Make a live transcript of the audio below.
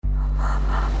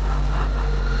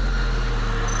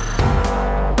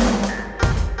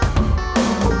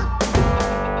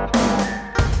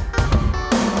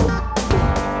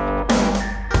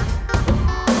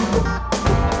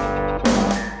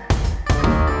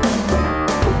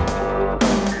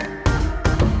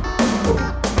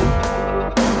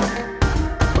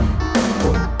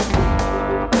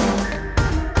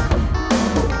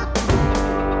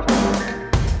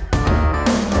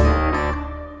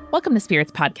Welcome to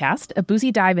Spirits Podcast, a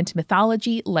boozy dive into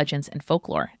mythology, legends, and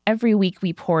folklore. Every week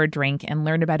we pour a drink and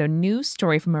learn about a new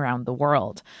story from around the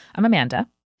world. I'm Amanda.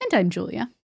 And I'm Julia.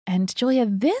 And Julia,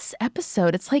 this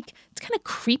episode, it's kind of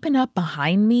creeping up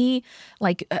behind me,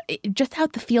 just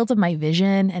out the fields of my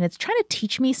vision. And it's trying to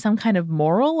teach me some kind of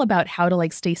moral about how to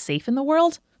stay safe in the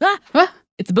world.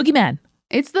 It's a boogeyman.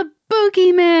 It's the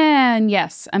Boogeyman.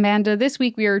 Yes, Amanda, this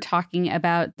week we are talking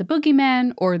about the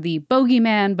Boogeyman or the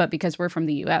Bogeyman, but because we're from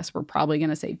the US, we're probably going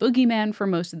to say Boogeyman for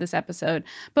most of this episode.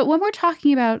 But when we're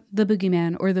talking about the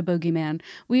Boogeyman or the Bogeyman,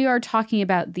 we are talking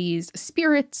about these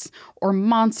spirits or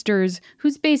monsters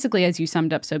whose basically, as you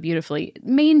summed up so beautifully,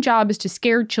 main job is to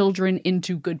scare children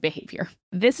into good behavior.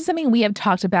 This is something we have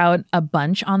talked about a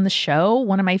bunch on the show.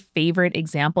 One of my favorite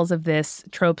examples of this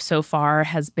trope so far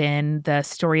has been the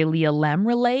story Leah Lem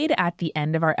relayed at the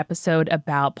end of our episode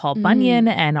about Paul Bunyan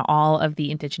and all of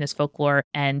the indigenous folklore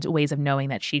and ways of knowing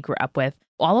that she grew up with,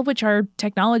 all of which are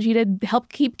technology to help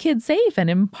keep kids safe and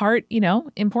impart,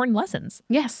 important lessons.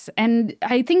 Yes. And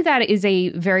I think that is a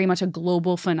very much a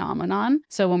global phenomenon.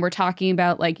 So when we're talking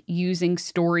about using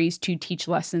stories to teach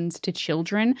lessons to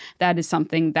children, that is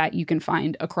something that you can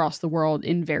find across the world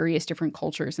in various different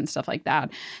cultures and stuff like that.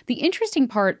 The interesting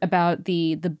part about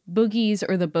the boogies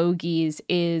or the bogies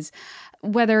is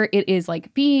whether it is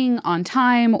being on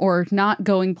time or not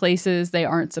going places they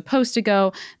aren't supposed to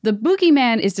go. The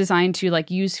boogeyman is designed to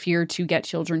use fear to get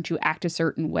children to act a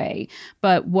certain way.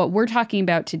 But what we're talking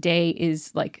about today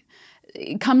is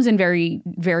it comes in very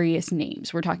various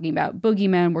names. We're talking about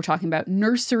boogeymen, we're talking about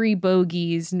nursery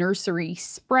bogies, nursery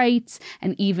sprites,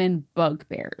 and even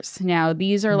bugbears. Now,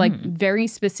 these are very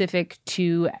specific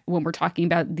to when we're talking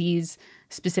about these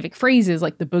specific phrases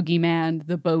like the boogeyman,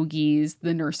 the bogies,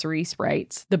 the nursery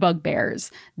sprites, the bugbears.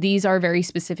 These are very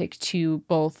specific to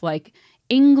both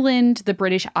England, the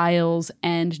British Isles,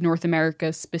 and North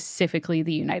America, specifically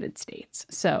the United States.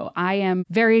 So I am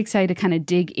very excited to kind of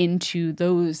dig into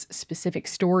those specific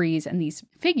stories and these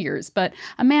figures. But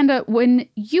Amanda, when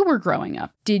you were growing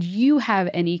up, did you have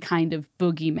any kind of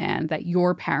boogeyman that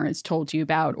your parents told you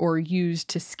about or used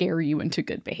to scare you into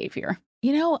good behavior?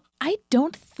 I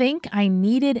don't think I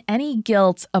needed any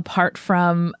guilt apart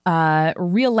from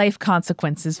real life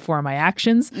consequences for my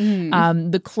actions.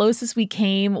 The closest we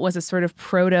came was a sort of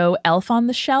proto elf on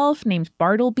the shelf named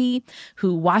Bartleby,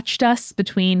 who watched us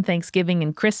between Thanksgiving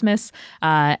and Christmas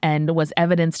and was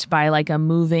evidenced by a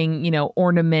moving,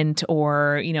 ornament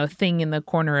or, thing in the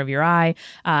corner of your eye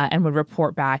and would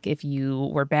report back if you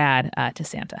were bad to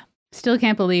Santa. Still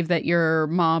can't believe that your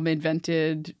mom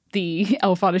invented the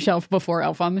elf on a shelf before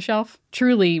Elf on the Shelf.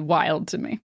 Truly wild to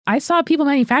me. I saw people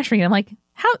manufacturing it. I'm like,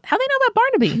 how they know about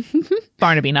Barnaby?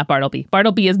 Barnaby, not Bartleby.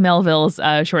 Bartleby is Melville's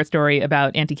short story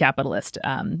about anti-capitalist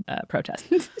protest.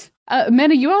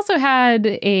 Amanda, you also had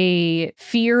a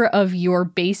fear of your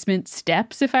basement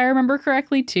steps, if I remember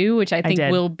correctly, too, which I think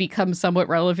will become somewhat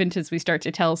relevant as we start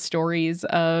to tell stories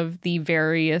of the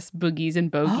various boogies and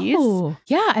bogies. Oh,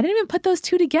 yeah. I didn't even put those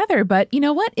two together. But you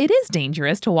know what? It is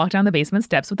dangerous to walk down the basement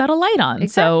steps without a light on. Exactly.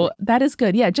 So that is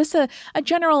good. Yeah, just a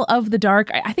general of the dark.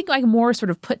 I think more sort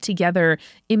of put together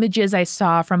images I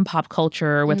saw from pop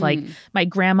culture with my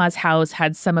grandma's house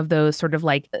had some of those sort of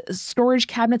storage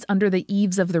cabinets under the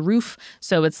eaves of the roof.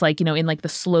 So it's in the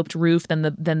sloped roof, then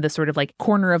the sort of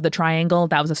corner of the triangle,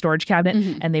 that was a storage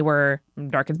cabinet, and they were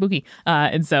dark and spooky.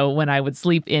 And so when I would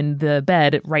sleep in the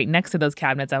bed right next to those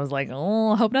cabinets, I was like,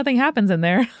 oh, hope nothing happens in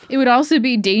there. It would also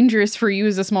be dangerous for you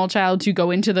as a small child to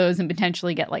go into those and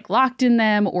potentially get locked in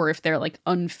them, or if they're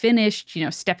unfinished,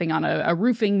 stepping on a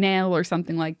roofing nail or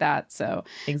something like that. So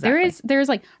exactly.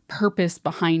 there's purpose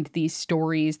behind these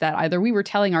stories that either we were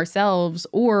telling ourselves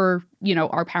or,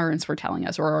 our parents were telling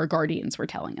us or our guardians were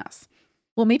telling us.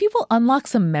 Well, maybe we'll unlock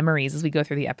some memories as we go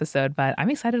through the episode, but I'm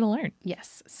excited to learn.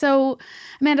 Yes. So,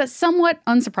 Amanda, somewhat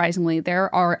unsurprisingly,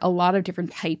 there are a lot of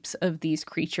different types of these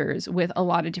creatures with a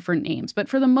lot of different names. But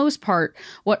for the most part,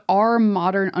 what our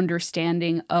modern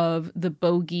understanding of the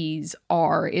bogies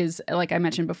is, like I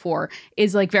mentioned before,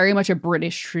 is very much a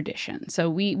British tradition. So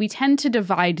we tend to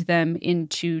divide them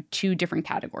into two different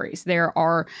categories. There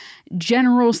are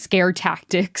general scare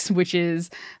tactics, which is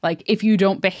if you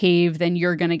don't behave, then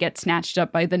you're going to get snatched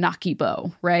up by the Naki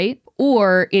bow, right?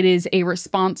 Or it is a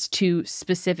response to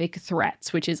specific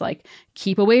threats, which is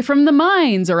keep away from the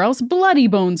mines or else bloody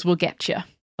bones will get you.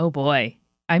 Oh boy.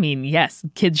 I mean, yes,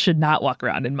 kids should not walk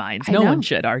around in mines. No one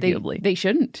should, arguably. They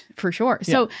shouldn't, for sure.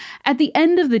 Yeah. So at the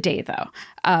end of the day,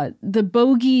 though, the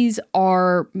bogies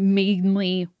are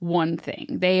mainly one thing.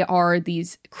 They are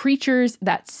these creatures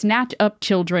that snatch up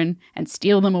children and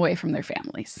steal them away from their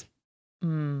families.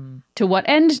 To what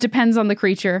end depends on the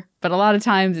creature, but a lot of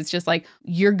times it's just like,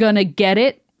 you're gonna get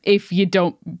it if you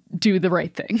don't do the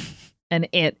right thing. And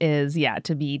it is,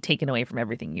 to be taken away from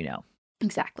everything you know.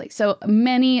 Exactly. So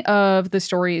many of the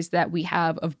stories that we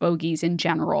have of bogies in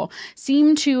general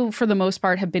seem to, for the most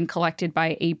part, have been collected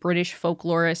by a British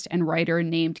folklorist and writer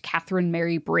named Catherine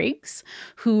Mary Briggs,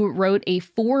 who wrote a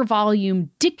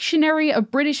 4-volume dictionary of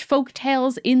British folk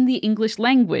tales in the English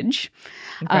language.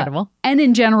 Incredible. And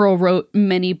in general wrote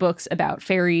many books about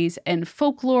fairies and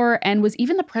folklore, and was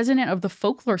even the president of the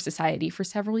Folklore Society for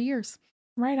several years.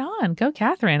 Right on. Go,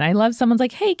 Catherine. I love someone's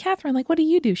like, hey, Catherine, like, what do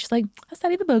you do? She's like, I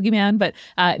study the Boogeyman. But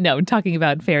no, talking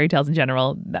about fairy tales in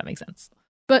general, that makes sense.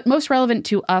 But most relevant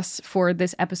to us for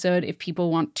this episode, if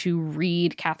people want to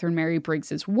read Catherine Mary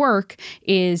Briggs's work,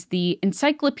 is the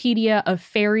Encyclopedia of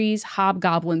Fairies,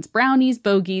 Hobgoblins, Brownies,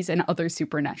 Bogies, and Other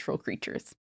Supernatural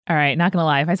Creatures. All right. Not going to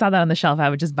lie. If I saw that on the shelf, I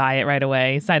would just buy it right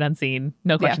away. Sight unseen.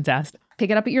 No questions asked. Pick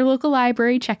it up at your local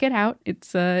library. Check it out.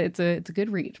 It's a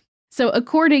good read. So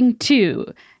according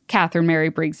to Catherine Mary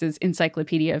Briggs's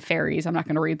Encyclopedia of Fairies, I'm not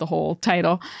going to read the whole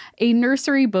title, a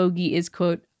nursery bogie is,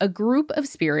 quote, a group of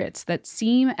spirits that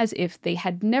seem as if they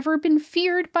had never been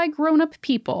feared by grown-up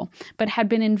people, but had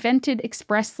been invented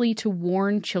expressly to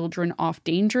warn children off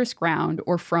dangerous ground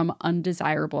or from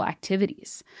undesirable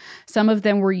activities. Some of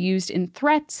them were used in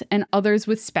threats and others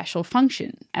with special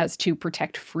function, as to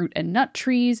protect fruit and nut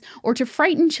trees or to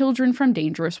frighten children from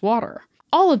dangerous water.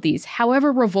 All of these, however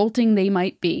revolting they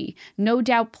might be, no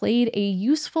doubt played a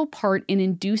useful part in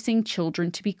inducing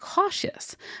children to be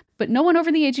cautious, but no one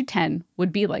over the age of 10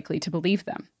 would be likely to believe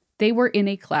them. They were in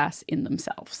a class in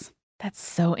themselves. That's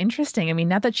so interesting. I mean,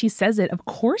 now that she says it, of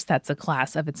course that's a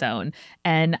class of its own.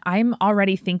 And I'm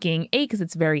already thinking, A, because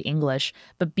it's very English,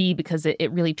 but B, because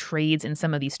it really trades in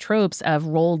some of these tropes of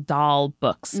Roald Dahl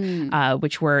books,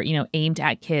 which were, aimed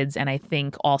at kids. And I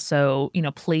think also,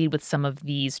 played with some of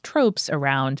these tropes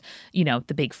around,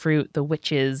 the big fruit, the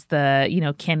witches,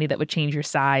 the, candy that would change your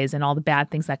size and all the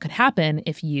bad things that could happen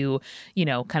if you,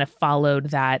 kind of followed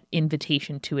that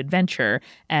invitation to adventure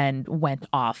and went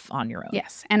off on your own.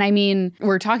 Yes. And I mean,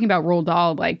 we're talking about Roald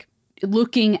Dahl, like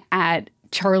looking at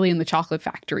Charlie and the Chocolate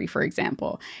Factory, for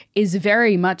example, is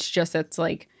very much just, it's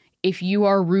like, if you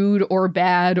are rude or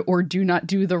bad or do not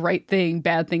do the right thing,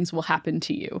 bad things will happen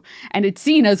to you. And it's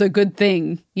seen as a good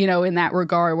thing, in that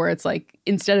regard, where it's like,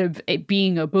 instead of it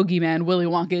being a boogeyman, Willy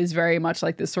Wonka is very much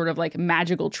like this sort of like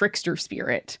magical trickster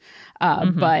spirit.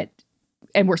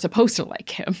 And we're supposed to like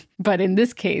him. But in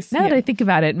this case... Now that I think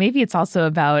about it, maybe it's also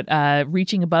about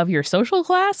reaching above your social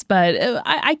class, but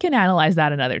I can analyze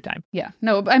that another time. Yeah.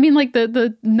 No, I mean, like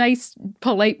the nice,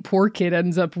 polite, poor kid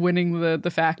ends up winning the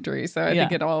factory. So I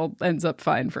think it all ends up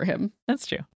fine for him. That's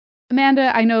true.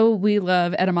 Amanda, I know we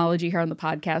love etymology here on the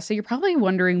podcast, so you're probably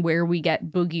wondering where we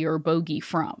get boogie or bogey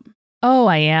from. Oh,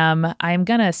 I am. I'm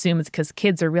going to assume it's because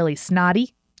kids are really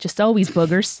snotty. Just always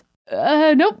boogers.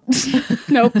 Nope.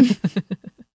 Nope.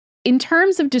 In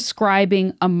terms of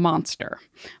describing a monster,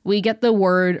 we get the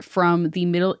word from the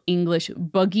Middle English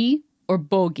buggy or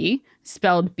bogey,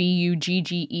 spelled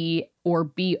B-U-G-G-E or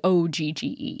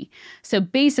B-O-G-G-E. So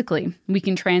basically, we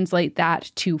can translate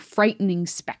that to frightening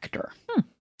specter.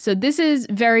 So this is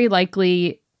very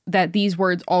likely that these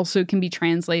words also can be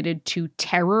translated to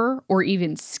terror or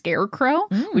even scarecrow,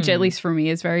 which at least for me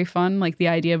is very fun. Like the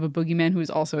idea of a boogeyman who is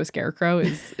also a scarecrow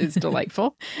is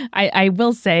delightful. I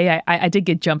will say I did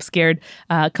get jump scared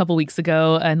a couple weeks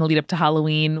ago in the lead up to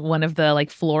Halloween. One of the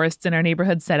florists in our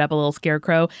neighborhood set up a little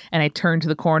scarecrow and I turned to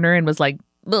the corner and was like,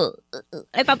 ugh,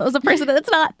 I thought that was a person and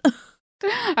it's not.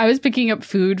 I was picking up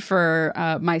food for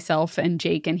myself and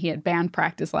Jake, and he had band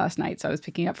practice last night, so I was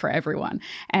picking up for everyone.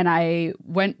 And I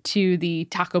went to the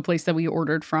taco place that we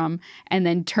ordered from and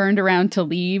then turned around to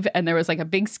leave, and there was like a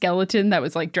big skeleton that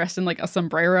was like dressed in like a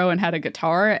sombrero and had a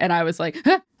guitar, and I was like,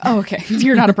 huh, oh, okay,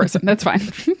 you're not a person, that's fine.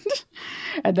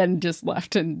 And then just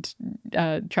left and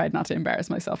tried not to embarrass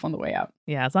myself on the way out.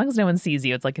 Yeah, as long as no one sees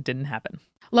you, it's like it didn't happen.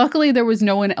 Luckily, there was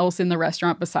no one else in the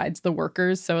restaurant besides the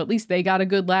workers, so at least they got a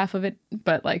good laugh of it.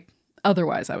 But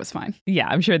otherwise, I was fine. Yeah,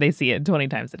 I'm sure they see it 20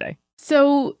 times a day.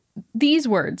 So these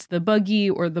words, the buggy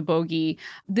or the bogey,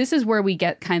 this is where we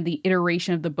get kind of the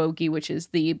iteration of the bogey, which is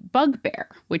the bugbear,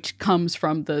 which comes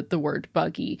from the word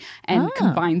buggy and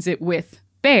combines it with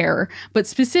bear, but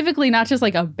specifically not just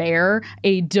like a bear,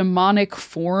 a demonic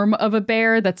form of a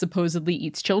bear that supposedly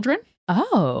eats children.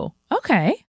 Oh,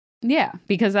 okay. Yeah,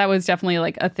 because that was definitely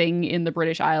like a thing in the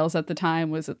British Isles at the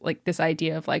time, was like this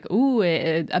idea of like, ooh,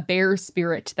 a bear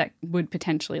spirit that would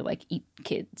potentially like eat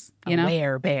kids, you know?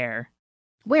 A bear.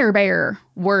 Werebear,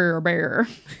 Werebear,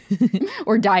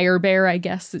 or dire bear, I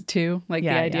guess, too. Like the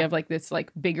idea of like this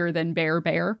like bigger than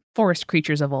bear. Forest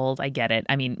creatures of old, I get it.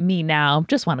 I mean, me now,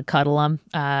 just want to cuddle them.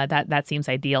 That seems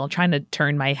ideal. I'm trying to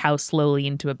turn my house slowly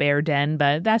into a bear den,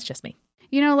 but that's just me.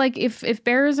 You know, like if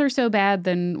bears are so bad,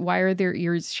 then why are their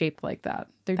ears shaped like that?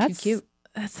 They're too cute.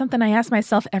 That's something I ask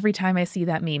myself every time I see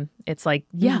that meme. It's like,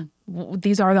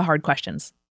 these are the hard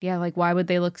questions. Yeah, like why would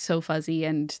they look so fuzzy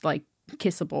and like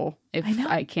kissable if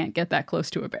I can't get that close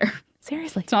to a bear?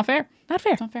 Seriously. It's not fair. Not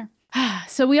fair. It's not fair.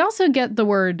 So we also get the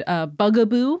word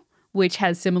bugaboo, which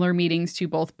has similar meanings to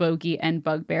both bogey and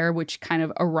bugbear, which kind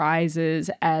of arises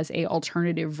as a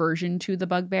alternative version to the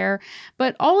bugbear.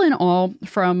 But all in all,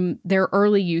 from their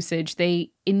early usage,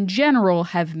 they in general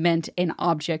have meant an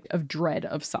object of dread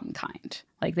of some kind.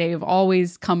 Like they have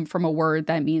always come from a word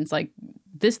that means like,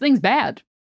 this thing's bad.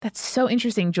 That's so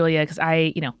interesting, Julia, because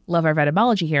I, love our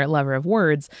etymology here, lover of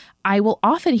words. I will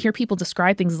often hear people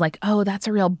describe things like, oh, that's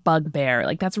a real bugbear.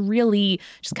 Like that's really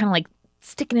just kind of like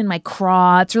sticking in my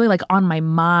craw. It's really like on my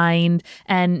mind.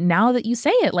 And now that you say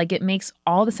it, like it makes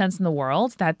all the sense in the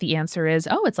world that the answer is,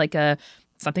 oh, it's like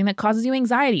something that causes you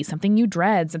anxiety, something you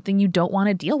dread, something you don't want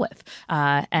to deal with.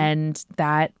 And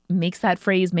that makes that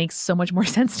phrase make so much more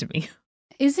sense to me.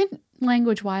 Isn't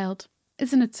language wild?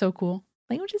 Isn't it so cool?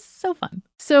 Language is so fun.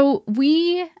 So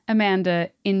we, Amanda,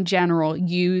 in general,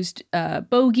 used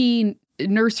bogey,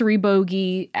 nursery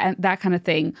bogey, and that kind of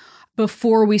thing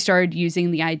before we started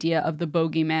using the idea of the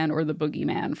bogeyman or the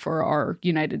boogeyman for our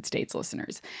United States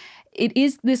listeners. It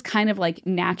is this kind of like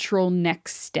natural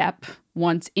next step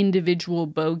once individual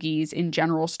bogeys in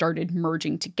general started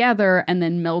merging together and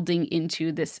then melding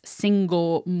into this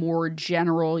single, more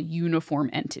general, uniform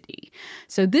entity.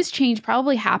 So this change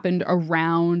probably happened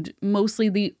around mostly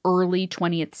the early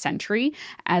 20th century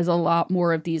as a lot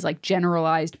more of these like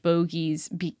generalized bogeys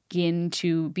begin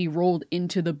to be rolled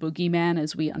into the boogeyman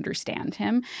as we understand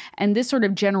him. And this sort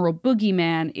of general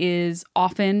boogeyman is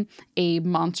often a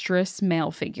monstrous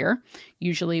male figure,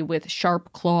 usually with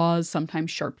sharp claws,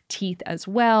 sometimes sharp teeth as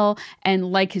well.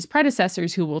 And like his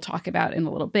predecessors, who we'll talk about in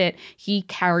a little bit, he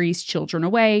carries children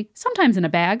away, sometimes in a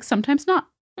bag, sometimes not.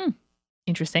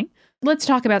 Interesting. Let's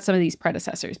talk about some of these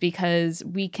predecessors because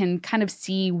we can kind of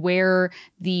see where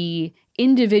the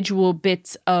individual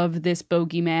bits of this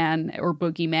bogeyman or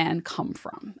boogeyman come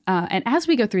from. And as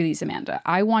we go through these, Amanda,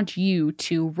 I want you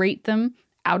to rate them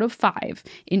out of 5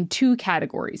 in 2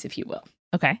 categories, if you will.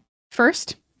 Okay.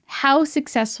 First, how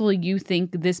successful you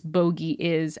think this bogey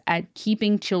is at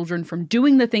keeping children from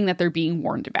doing the thing that they're being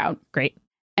warned about. Great.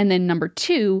 And then number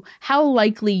 2, how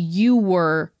likely you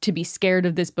were to be scared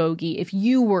of this bogey if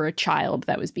you were a child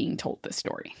that was being told this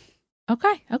story.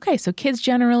 Okay. So kids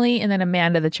generally, and then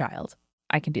Amanda the child.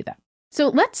 I can do that. So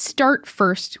let's start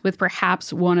first with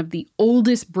perhaps one of the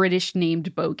oldest British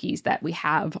named bogeys that we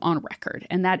have on record,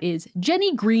 and that is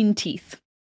Jenny Greenteeth.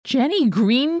 Jenny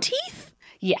Greenteeth?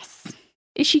 Yes.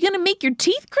 Is she going to make your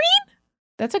teeth green?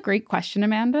 That's a great question,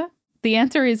 Amanda. The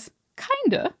answer is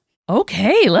kinda.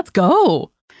 Okay, let's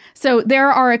go. So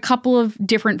there are a couple of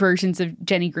different versions of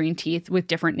Jenny Greenteeth with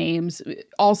different names.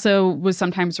 Also was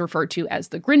sometimes referred to as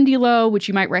the Grindylow, which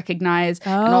you might recognize.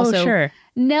 Oh, and also sure.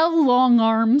 Nell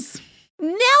Longarms.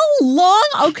 Nell Long?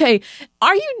 Okay.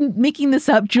 Are you making this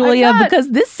up, Julia? Because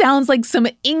this sounds like some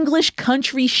English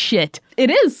country shit. It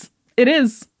is.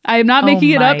 I am not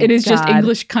making it up. It is just God.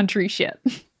 English country shit.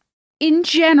 In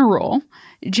general,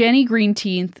 Jenny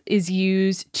Greenteeth is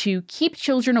used to keep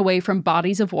children away from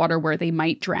bodies of water where they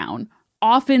might drown,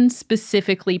 often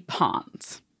specifically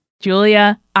ponds.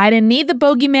 Julia, I didn't need the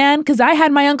bogeyman because I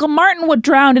had my Uncle Martin would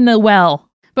drown in a well.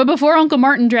 But before Uncle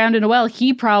Martin drowned in a well,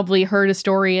 he probably heard a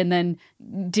story and then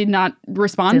did not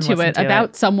respond to it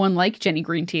about someone like Jenny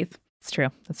Greenteeth.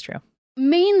 That's true.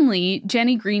 Mainly,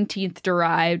 Jenny Greenteeth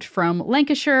derived from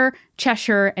Lancashire,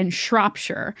 Cheshire, and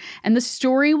Shropshire. And the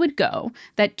story would go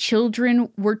that children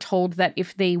were told that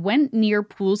if they went near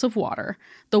pools of water,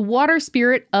 the water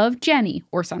spirit of Jenny,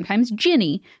 or sometimes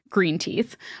Ginny,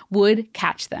 Greenteeth, would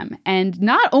catch them. And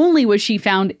not only was she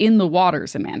found in the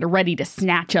waters, Amanda, ready to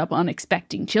snatch up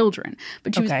unexpecting children,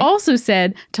 but she was also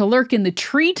said to lurk in the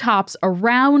treetops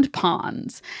around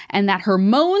ponds, and that her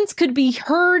moans could be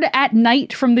heard at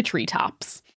night from the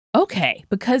treetops. Okay,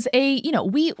 because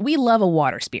we love a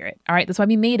water spirit. All right, that's why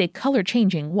we made a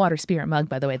color-changing water spirit mug,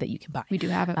 by the way, that you can buy. We do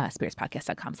have it.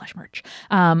 Spiritspodcast.com/merch.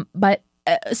 But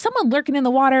someone lurking in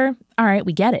the water, all right,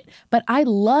 we get it. But I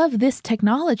love this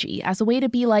technology as a way to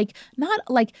be like, not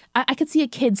like, I could see a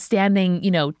kid standing,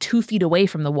 2 feet away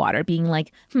from the water being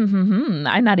like, I'm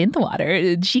not in the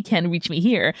water. She can reach me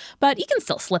here. But you can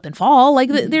still slip and fall. Like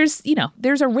there's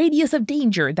a radius of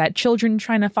danger that children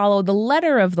trying to follow the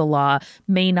letter of the law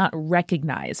may not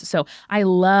recognize. So I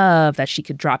love that she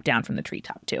could drop down from the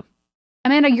treetop too.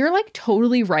 Amanda, you're like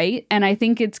totally right. And I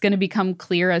think it's going to become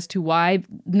clear as to why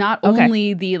not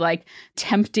only the like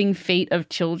tempting fate of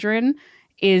children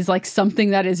is like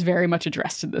something that is very much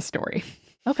addressed in this story.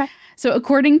 Okay. So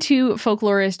according to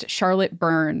folklorist Charlotte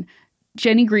Byrne,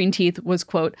 Jenny Greenteeth was,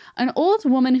 quote, an old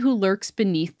woman who lurks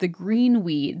beneath the green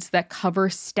weeds that cover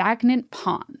stagnant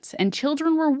ponds, and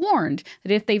children were warned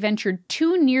that if they ventured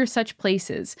too near such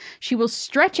places, she will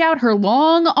stretch out her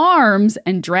long arms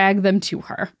and drag them to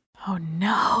her. Oh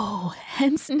no,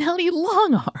 hence Nellie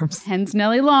Longarms. Hence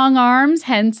Nellie Longarms,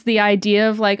 hence the idea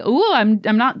of like, oh, I'm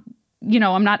not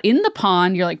in the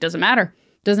pond. You're like, doesn't matter.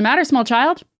 Doesn't matter, small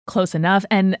child. Close enough.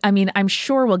 And I mean, I'm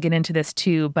sure we'll get into this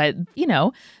too, but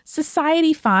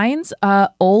society finds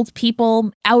old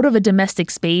people out of a domestic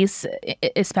space,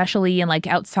 especially in like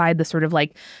outside the sort of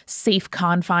like safe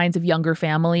confines of younger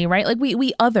family, right? Like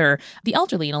we other the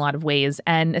elderly in a lot of ways,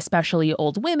 and especially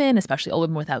old women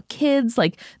without kids.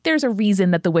 Like there's a reason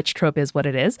that the witch trope is what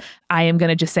it is. I am going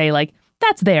to just say like,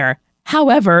 that's there.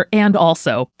 However, and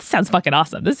also, this sounds fucking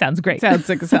awesome. This sounds great. Sounds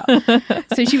sick as hell.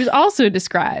 So she was also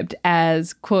described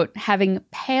as, quote, having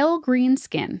pale green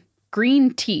skin,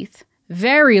 green teeth,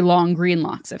 very long green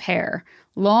locks of hair,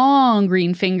 long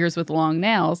green fingers with long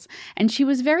nails, and she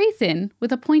was very thin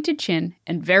with a pointed chin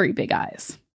and very big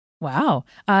eyes. Wow.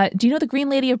 Do you know the Green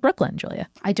Lady of Brooklyn, Julia?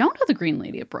 I don't know the Green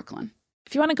Lady of Brooklyn.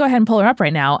 If you want to go ahead and pull her up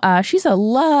right now, she's a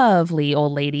lovely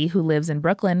old lady who lives in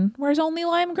Brooklyn, wears only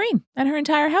lime green, and her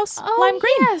entire house lime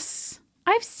green. Yes,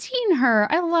 I've seen her.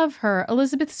 I love her.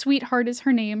 Elizabeth Sweetheart is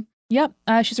her name. Yep,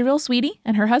 she's a real sweetie,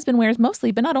 and her husband wears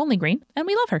mostly, but not only green, and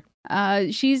we love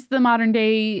her. She's the modern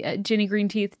day Jenny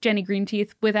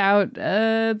Greenteeth without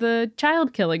the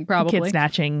child killing, probably. Kid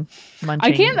snatching,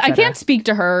 munching. I can't speak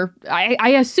to her.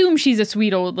 I assume she's a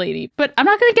sweet old lady, but I'm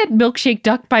not going to get milkshake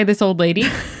ducked by this old lady.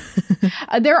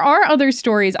 There are other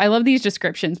stories. I love these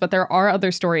descriptions, but there are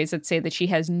other stories that say that she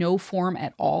has no form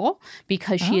at all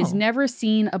because she is never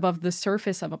seen above the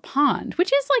surface of a pond,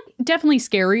 which is like definitely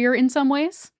scarier in some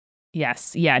ways.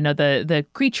 Yes. Yeah. No, the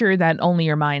creature that only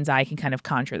your mind's eye can kind of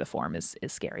conjure the form is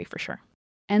scary for sure.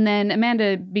 And then,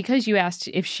 Amanda, because you asked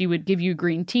if she would give you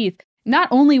green teeth, not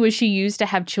only was she used to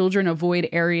have children avoid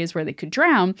areas where they could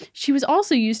drown, she was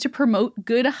also used to promote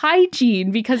good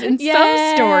hygiene because in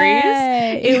some stories,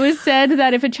 it was said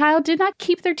that if a child did not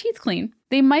keep their teeth clean,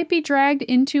 they might be dragged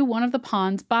into one of the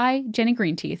ponds by Jenny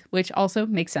Greenteeth, which also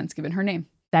makes sense given her name.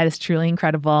 That is truly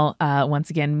incredible.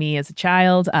 Once again, me as a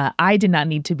child, I did not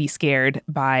need to be scared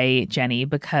by Jenny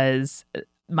because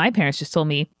my parents just told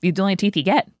me, these are the only teeth you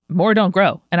get. More don't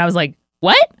grow. And I was like,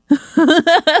 what?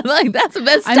 Like, that's the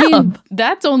best stuff. I mean,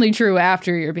 that's only true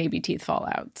after your baby teeth fall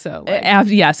out. So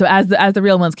like. So as the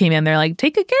real ones came in, they're like,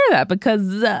 take good care of that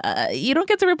because you don't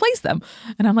get to replace them.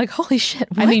 And I'm like, holy shit.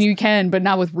 What? I mean, you can, but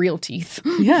not with real teeth.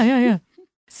 Yeah.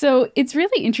 So it's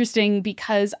really interesting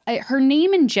because her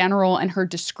name in general and her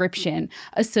description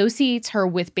associates her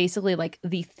with basically like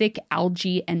the thick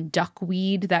algae and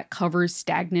duckweed that covers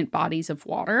stagnant bodies of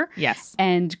water. Yes.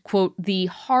 And, quote, the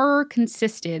horror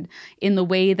consisted in the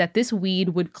way that this weed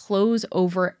would close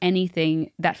over anything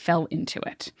that fell into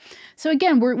it. So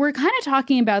again, we're kind of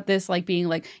talking about this like being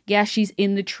like, yeah, she's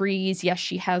in the trees. Yes,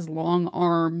 she has long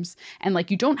arms. And like,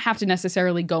 you don't have to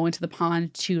necessarily go into the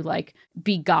pond to like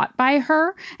be got by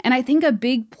her. And I think a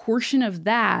big portion of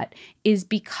that is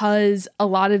because a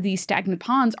lot of these stagnant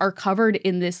ponds are covered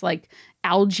in this like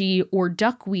algae or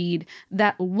duckweed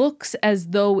that looks as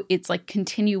though it's like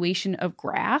continuation of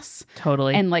grass.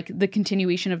 Totally. And like the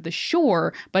continuation of the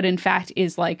shore, but in fact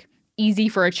is like easy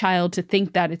for a child to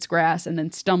think that it's grass and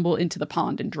then stumble into the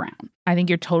pond and drown. I think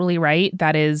you're totally right.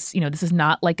 That is, this is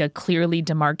not like a clearly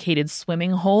demarcated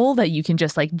swimming hole that you can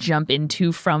just like jump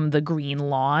into from the green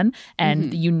lawn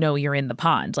and you're in the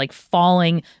pond. Like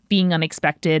falling, being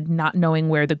unexpected, not knowing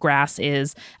where the grass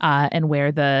is and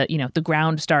where the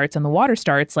ground starts and the water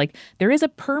starts. Like there is a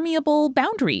permeable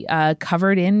boundary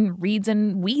covered in reeds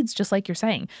and weeds, just like you're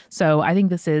saying. So I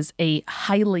think this is a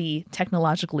highly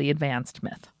technologically advanced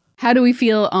myth. How do we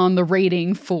feel on the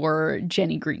rating for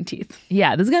Jenny Greenteeth?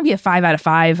 Yeah, this is going to be a 5 out of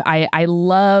 5. I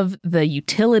love the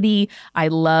utility. I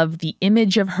love the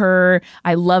image of her.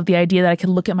 I love the idea that I can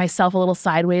look at myself a little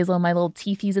sideways on my little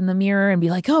teethies in the mirror and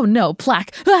be like, oh no,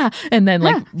 plaque, and then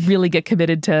like really get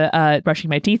committed to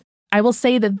brushing my teeth. I will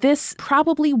say that this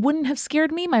probably wouldn't have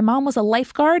scared me. My mom was a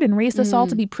lifeguard and raised us all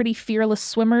to be pretty fearless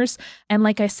swimmers. And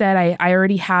like I said, I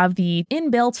already have the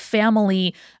inbuilt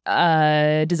family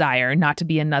desire not to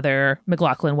be another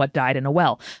McLaughlin What Died in a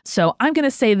Well. So I'm going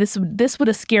to say this would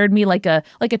have scared me like a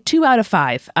 2 out of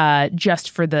 5 just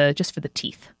for the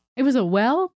teeth. It was a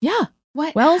well? Yeah.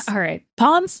 What? Wells, all right.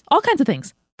 ponds, all kinds of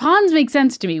things. Ponds make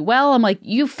sense to me. Well, I'm like,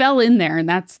 you fell in there and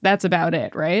that's about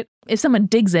it, right? If someone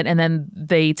digs it and then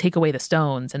they take away the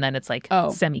stones and then it's like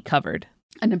semi-covered.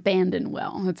 An abandoned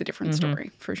well. That's a different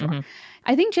story for sure.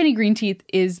 I think Jenny Greenteeth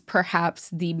is perhaps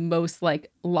the most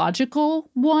like logical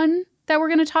one that we're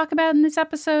going to talk about in these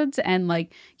episodes, and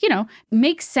like, you know,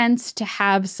 makes sense to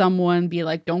have someone be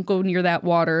like, don't go near that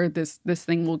water, this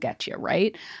thing will get you,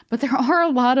 right? But there are a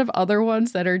lot of other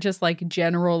ones that are just like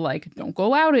general, like, don't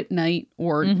go out at night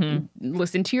or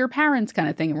listen to your parents kind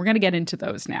of thing, and we're going to get into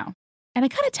those now. And I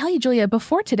gotta tell you, Julia,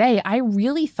 before today, I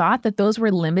really thought that those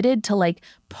were limited to like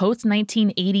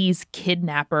post-1980s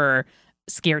kidnapper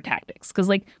scare tactics. Because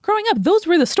like growing up, those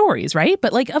were the stories, right?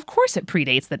 But like, of course it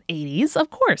predates the 80s, of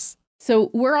course.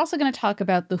 So we're also going to talk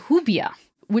about the hoobia,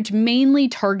 which mainly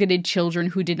targeted children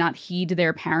who did not heed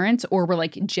their parents or were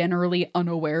like generally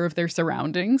unaware of their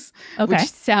surroundings. Okay. Which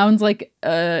sounds like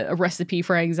a recipe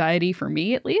for anxiety for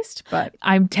me, at least. But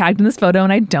I'm tagged in this photo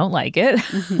and I don't like it.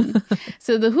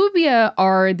 So the hoobia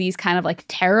are these kind of like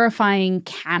terrifying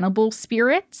cannibal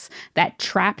spirits that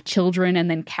trap children and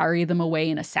then carry them away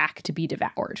in a sack to be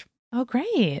devoured. Oh,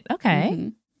 great.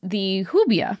 Okay. The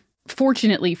hoobia,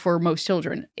 fortunately for most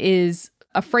children, is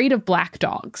afraid of black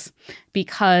dogs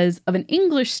because of an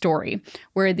English story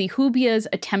where the hoobias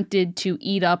attempted to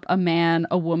eat up a man,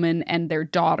 a woman, and their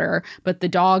daughter, but the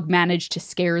dog managed to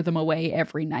scare them away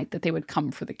every night that they would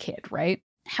come for the kid, right?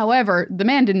 However, the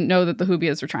man didn't know that the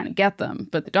hoobias were trying to get them,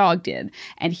 but the dog did.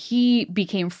 And he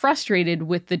became frustrated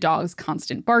with the dog's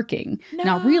constant barking,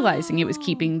 not realizing it was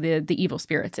keeping the evil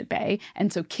spirits at bay,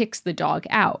 and so kicks the dog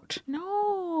out.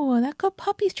 No, that good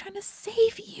puppy's trying to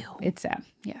save you. It's sad,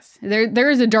 yes. There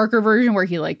is a darker version where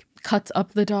he like cuts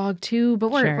up the dog too,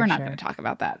 but we're not going to talk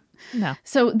about that. No.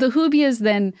 So the hoobias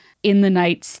then in the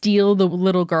night steal the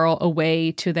little girl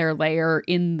away to their lair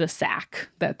in the sack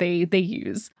that they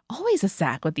use. Always a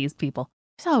sack with these people.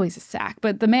 There's always a sack,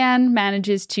 but the man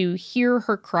manages to hear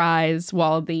her cries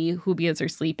while the hoobias are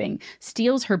sleeping,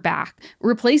 steals her back,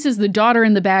 replaces the daughter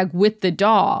in the bag with the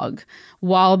dog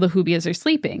while the hoobias are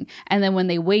sleeping. And then when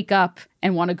they wake up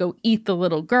and want to go eat the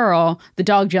little girl, the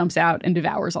dog jumps out and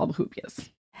devours all the hoobias.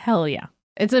 Hell yeah.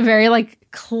 It's a very like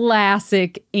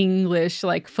classic English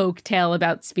like folk tale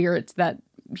about spirits that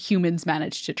humans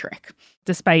manage to trick.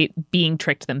 Despite being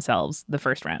tricked themselves the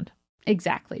first round.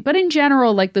 Exactly. But in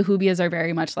general, like the hoobias are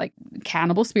very much like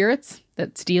cannibal spirits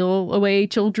that steal away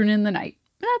children in the night.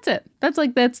 And that's it.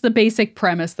 That's the basic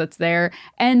premise that's there.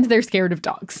 And they're scared of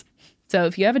dogs. So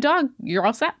if you have a dog, you're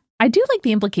all set. I do like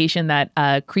the implication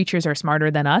that creatures are smarter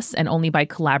than us, and only by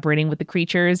collaborating with the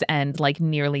creatures and like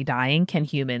nearly dying can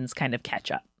humans kind of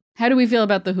catch up. How do we feel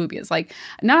about the hoobias? Like,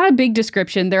 not a big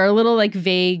description. They're a little like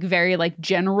vague, very like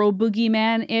general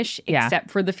boogeyman-ish, except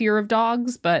for the fear of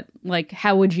dogs. But like,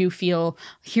 how would you feel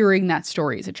hearing that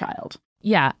story as a child?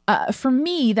 Yeah. For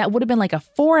me, that would have been like a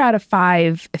 4 out of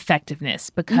 5 effectiveness,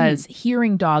 because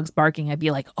hearing dogs barking, I'd be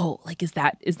like, oh, like, is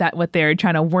that what they're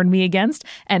trying to warn me against?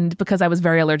 And because I was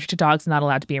very allergic to dogs, not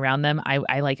allowed to be around them,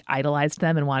 I like idolized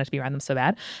them and wanted to be around them so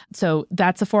bad. So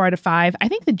that's a 4 out of 5. I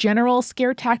think the general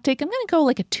scare tactic, I'm going to go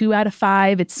like a 2 out of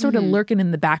 5. It's sort of lurking in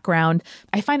the background.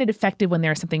 I find it effective when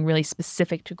there's something really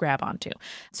specific to grab onto.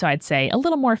 So I'd say a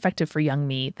little more effective for young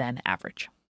me than average.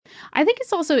 I think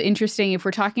it's also interesting if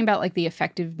we're talking about like the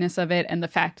effectiveness of it and the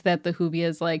fact that the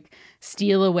hoobias like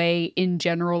steal away in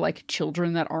general like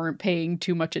children that aren't paying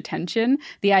too much attention.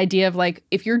 The idea of like,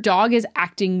 if your dog is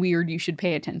acting weird, you should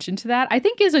pay attention to that, I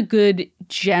think is a good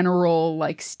general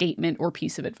like statement or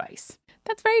piece of advice.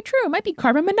 That's very true. It might be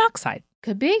carbon monoxide.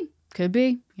 Could be.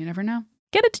 You never know.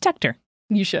 Get a detector.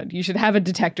 You should have a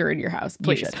detector in your house.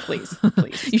 Please.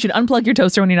 You should unplug your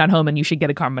toaster when you're not home, and you should get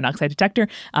a carbon monoxide detector.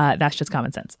 That's just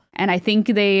common sense. And I think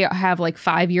they have like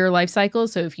 5-year life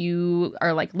cycles. So if you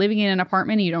are like living in an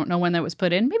apartment and you don't know when that was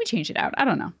put in, maybe change it out. I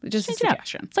don't know. It's just a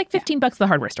suggestion. It's like $15 at the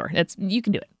hardware store. You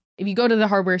can do it. If you go to the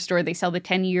hardware store, they sell the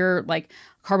 10-year like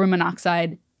carbon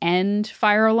monoxide and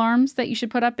fire alarms that you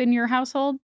should put up in your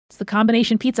household. It's the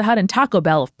combination Pizza Hut and Taco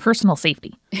Bell of personal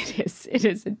safety. It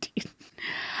is indeed.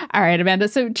 All right, Amanda.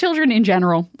 So children in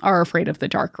general are afraid of the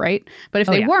dark, right? But if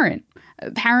they weren't,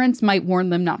 parents might warn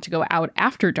them not to go out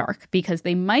after dark because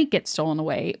they might get stolen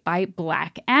away by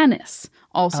Black Annis,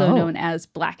 also known as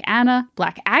Black Anna,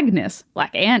 Black Agnes,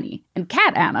 Black Annie, and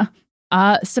Cat Anna.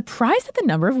 Surprised at the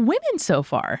number of women so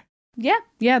far.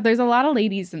 Yeah, there's a lot of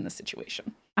ladies in this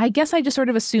situation. I guess I just sort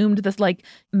of assumed this like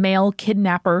male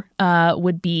kidnapper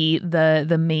would be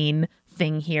the main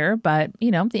thing here. But,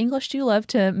 you know, the English do love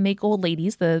to make old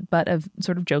ladies the butt of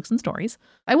sort of jokes and stories.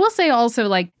 I will say also,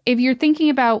 like, if you're thinking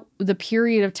about the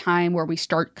period of time where we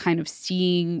start kind of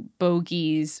seeing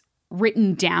bogeys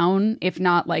written down, if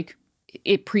not like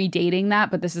it predating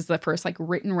that, but this is the first like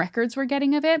written records we're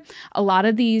getting of it. A lot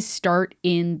of these start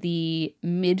in the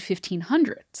mid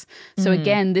 1500s. So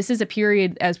again, this is a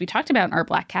period, as we talked about in our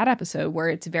Black Cat episode, where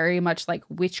it's very much like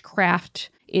witchcraft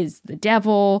is the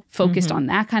devil, focused on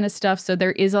that kind of stuff. So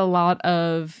there is a lot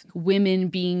of women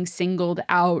being singled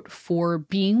out for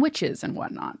being witches and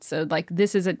whatnot. So like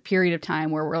this is a period of time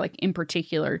where we're like in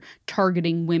particular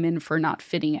targeting women for not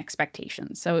fitting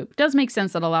expectations. So it does make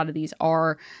sense that a lot of these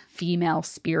are female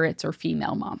spirits or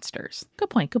female monsters. Good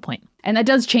point. And that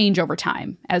does change over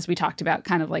time, as we talked about,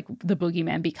 kind of like the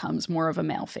boogeyman becomes more of a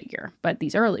male figure. But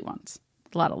these early ones,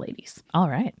 a lot of ladies. All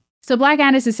right. So Black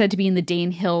Annis is said to be in the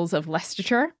Dane Hills of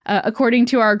Leicestershire. According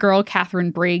to our girl, Catherine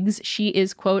Briggs, she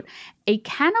is, quote, a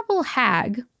cannibal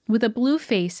hag with a blue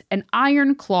face and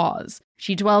iron claws.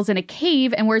 She dwells in a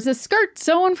cave and wears a skirt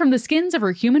sewn from the skins of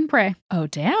her human prey. Oh,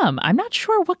 damn. I'm not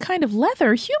sure what kind of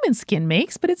leather human skin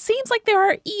makes, but it seems like there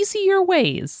are easier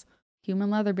ways. Human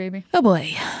leather, baby. Oh,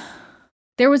 boy.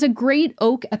 There was a great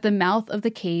oak at the mouth of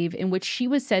the cave in which she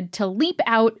was said to leap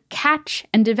out, catch,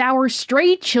 and devour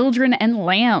stray children and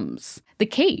lambs. The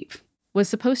cave was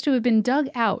supposed to have been dug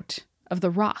out of the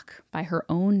rock by her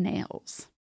own nails.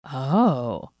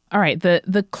 Oh. All right.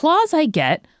 The claws I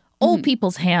get, old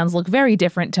people's hands look very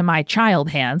different to my child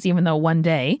hands, even though one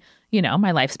day, you know,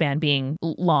 my lifespan being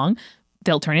long,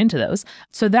 they'll turn into those.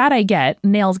 So that I get.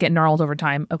 Nails get gnarled over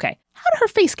time. Okay. How did her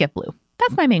face get blue?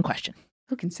 That's my main question.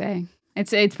 Who can say?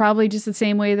 It's probably just the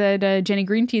same way that Jenny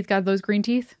Greenteeth got those green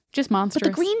teeth. Just monstrous. But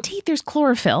the green teeth, there's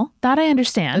chlorophyll. That I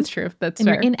understand. That's true. That's and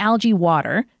fair. You're in algae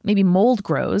water. Maybe mold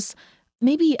grows.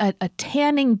 Maybe a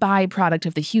tanning byproduct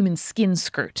of the human skin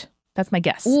skirt. That's my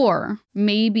guess. Or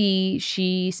maybe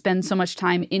she spends so much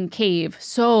time in cave,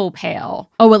 so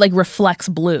pale. Oh, it like reflects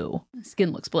blue.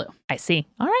 Skin looks blue. I see.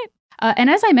 All right.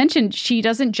 And as I mentioned, she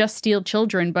doesn't just steal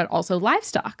children, but also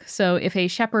livestock. So if a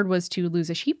shepherd was to lose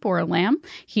a sheep or a lamb,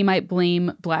 he might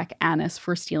blame Black Annis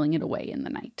for stealing it away in the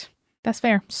night. That's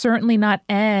fair. Certainly not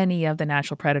any of the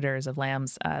natural predators of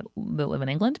lambs that live in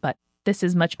England, but this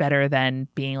is much better than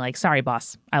being like, sorry,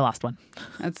 boss, I lost one.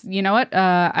 That's, you know what?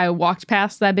 I walked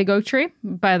past that big oak tree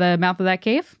by the mouth of that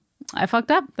cave. I fucked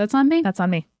up. That's on me. That's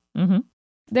on me. Mm-hmm.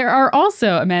 There are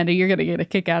also, Amanda, you're going to get a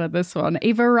kick out of this one,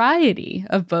 a variety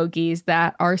of bogeys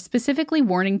that are specifically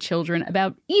warning children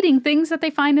about eating things that they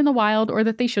find in the wild or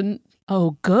that they shouldn't.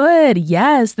 Oh, good.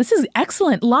 Yes, this is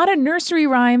excellent. A lot of nursery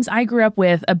rhymes I grew up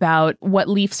with about what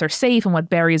leaves are safe and what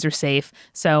berries are safe.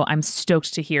 So I'm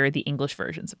stoked to hear the English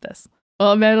versions of this.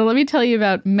 Well, Amanda, let me tell you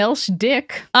about Melch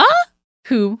Dick,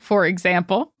 who, for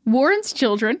example, warns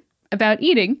children about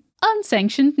eating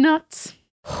unsanctioned nuts.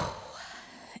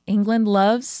 England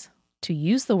loves to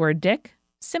use the word dick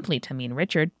simply to mean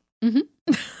Richard. Mm-hmm.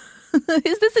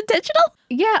 Is this intentional?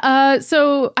 Yeah,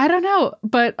 so I don't know,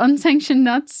 but unsanctioned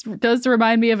nuts does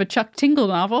remind me of a Chuck Tingle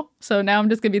novel. So now I'm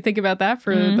just going to be thinking about that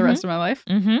for the rest of my life.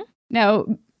 Mm-hmm. Now,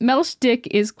 Melch Dick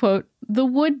is, quote, the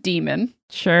wood demon.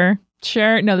 Sure.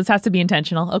 No, this has to be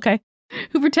intentional. Okay.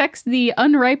 Who protects the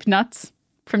unripe nuts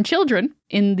from children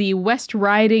in the West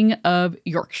Riding of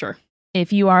Yorkshire.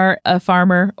 If you are a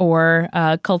farmer or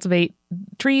cultivate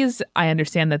trees, I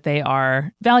understand that they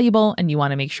are valuable and you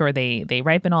want to make sure they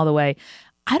ripen all the way.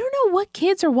 I don't know what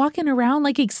kids are walking around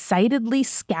like excitedly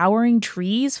scouring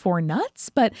trees for nuts,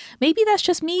 but maybe that's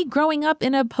just me growing up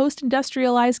in a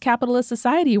post-industrialized capitalist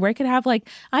society where I could have like,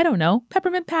 I don't know,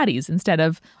 peppermint patties instead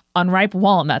of unripe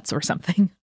walnuts or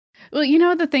something. Well, you know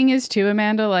what the thing is too,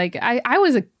 Amanda? Like I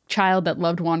was a child that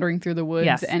loved wandering through the woods.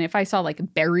 Yes. And if I saw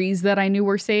like berries that I knew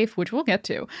were safe, which we'll get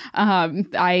to,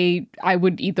 I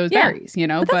would eat those berries, you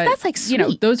know, but that's like sweet. You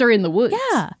know, those are in the woods,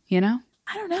 yeah, you know,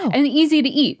 I don't know. And easy to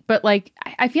eat. But like,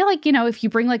 I feel like, you know, if you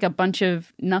bring like a bunch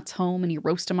of nuts home and you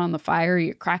roast them on the fire,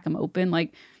 you crack them open,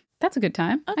 like that's a good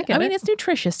time. Okay. I mean, it's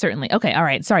nutritious, certainly. Okay. All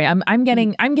right. Sorry. I'm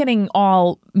getting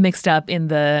all mixed up in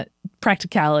the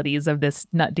practicalities of this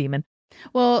nut demon.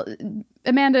 Well,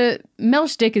 Amanda,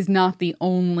 Melch Dick is not the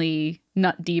only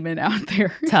nut demon out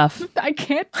there. Tough. I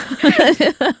can't.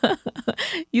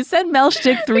 You said Melch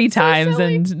Dick 3 times so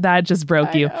and that just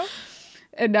broke you. Know.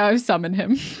 And now I've summoned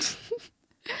him.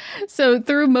 So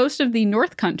through most of the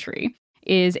North Country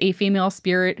is a female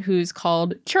spirit who's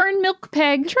called Churn Milk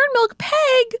Peg. Churn Milk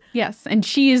Peg! Yes, and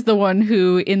she is the one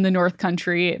who, in the North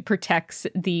Country, protects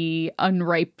the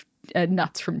unripe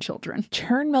nuts from children.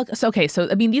 Churn Milk. So, okay, so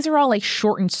I mean, these are all like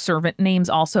shortened servant names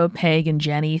also, Peg and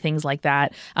Jenny, things like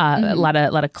that. A lot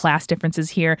of class differences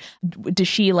here. Does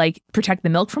she like protect the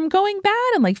milk from going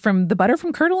bad and like from the butter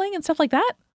from curdling and stuff like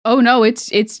that? Oh, no, it's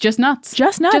just nuts.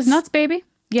 Just nuts? Just nuts, baby.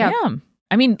 Yeah. Damn.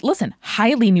 I mean, listen,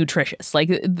 highly nutritious.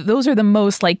 Like those are the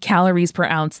most like calories per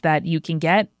ounce that you can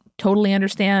get. Totally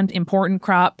understand. Important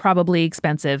crop, probably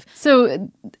expensive.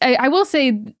 So I will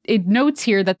say it notes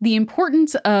here that the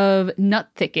importance of nut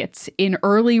thickets in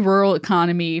early rural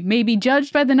economy may be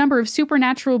judged by the number of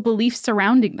supernatural beliefs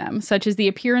surrounding them, such as the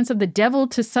appearance of the devil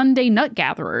to Sunday nut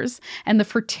gatherers and the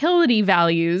fertility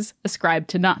values ascribed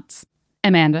to nuts.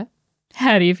 Amanda,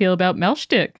 how do you feel about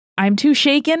Melchstick? I'm too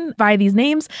shaken by these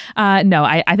names. No,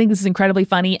 I think this is incredibly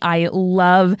funny. I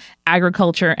love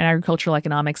agriculture and agricultural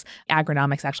economics.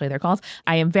 Agronomics, actually, they're called.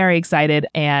 I am very excited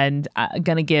and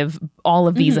going to give all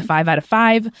of these a 5 out of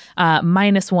 5,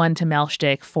 -1 to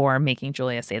Melchstick for making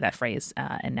Julia say that phrase,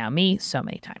 and now me so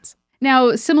many times.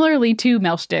 Now, similarly to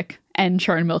Melchstick and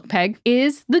Churn Milk Peg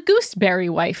is the Gooseberry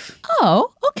Wife.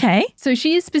 Oh, okay. So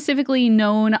she is specifically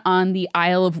known on the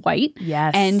Isle of Wight.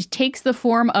 Yes. And takes the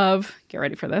form of, get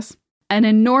ready for this, an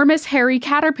enormous hairy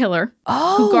caterpillar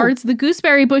who guards the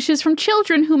gooseberry bushes from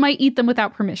children who might eat them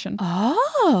without permission.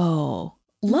 Oh,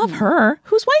 love her.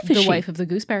 Whose wife is she? The wife of the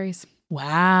gooseberries.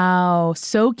 Wow,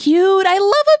 so cute. I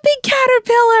love a big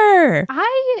caterpillar.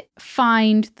 I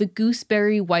find the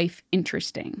gooseberry wife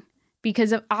interesting.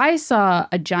 Because if I saw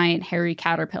a giant hairy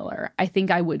caterpillar, I think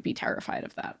I would be terrified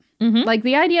of that. Mm-hmm. Like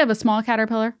the idea of a small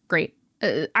caterpillar, great.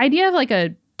 Idea of like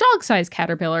a dog-sized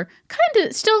caterpillar, kind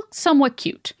of still somewhat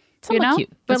cute. Somewhat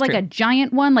cute. But That's like true. a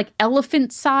giant one, like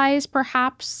elephant size,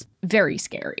 perhaps, very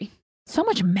scary. So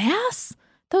much mass.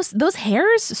 Those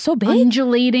hairs, so big.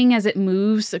 Undulating as it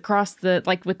moves across the,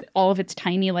 like with all of its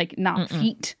tiny, like not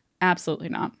feet. Absolutely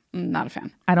not. I'm not a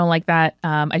fan. I don't like that.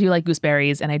 I do like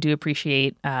gooseberries, and I do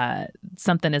appreciate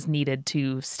something is needed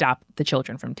to stop the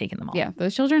children from taking them all. Yeah,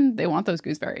 those children, they want those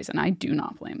gooseberries, and I do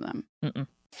not blame them. Mm-mm.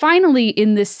 Finally,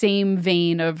 in this same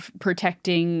vein of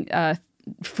protecting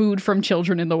food from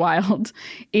children in the wild,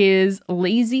 is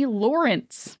Lazy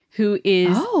Lawrence, who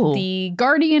is the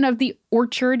guardian of the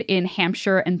orchard in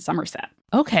Hampshire and Somerset.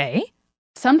 Okay.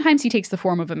 Sometimes he takes the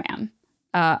form of a man.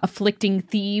 Afflicting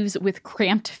thieves with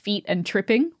cramped feet and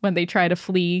tripping when they try to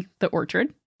flee the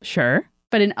orchard. Sure.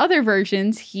 But in other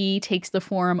versions, he takes the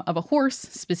form of a horse,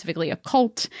 specifically a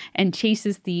colt, and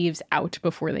chases thieves out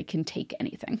before they can take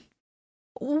anything.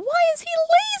 Why is he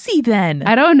lazy then?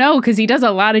 I don't know, because he does a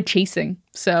lot of chasing.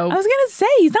 So I was going to say,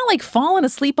 he's not like falling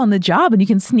asleep on the job and you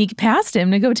can sneak past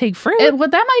him to go take fruit. Well,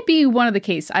 that might be one of the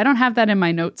case. I don't have that in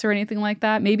my notes or anything like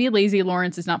that. Maybe Lazy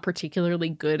Lawrence is not particularly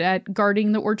good at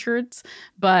guarding the orchards,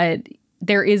 but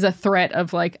there is a threat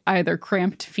of like either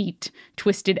cramped feet,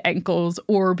 twisted ankles,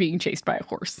 or being chased by a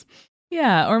horse.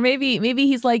 Yeah, or maybe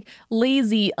he's like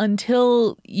lazy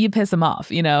until you piss him off,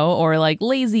 you know, or like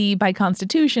lazy by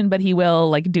constitution, but he will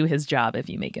like do his job if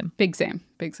you make him. Big Sam.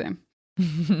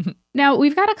 Now,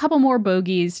 we've got a couple more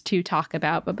bogeys to talk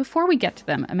about, but before we get to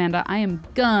them, Amanda, I am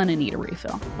gonna need a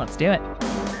refill. Let's do it.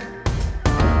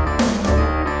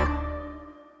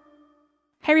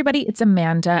 Hey everybody, it's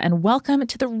Amanda, and welcome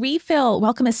to The Refill.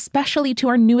 Welcome especially to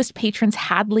our newest patrons,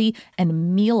 Hadley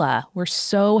and Mila. We're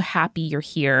so happy you're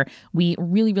here. We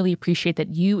really, really appreciate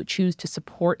that you choose to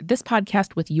support this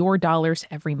podcast with your dollars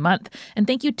every month. And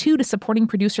thank you, too, to supporting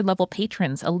producer-level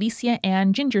patrons, Alicia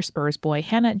Ann, Ginger Spurs Boy,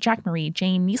 Hannah, Jack Marie,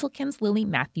 Jane, Nieselkins, Lily,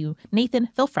 Matthew, Nathan,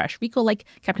 Phil Fresh, Rico Like,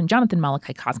 Captain Jonathan,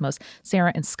 Malachi Cosmos,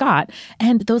 Sarah, and Scott.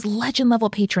 And those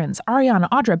legend-level patrons, Ariana,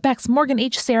 Audra, Bex, Morgan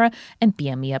H. Sarah, and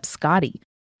BM Me Up Scotty.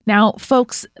 Now,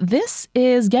 folks, this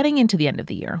is getting into the end of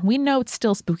the year. We know it's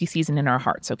still spooky season in our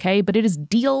hearts, okay? But it is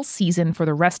deal season for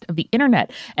the rest of the internet.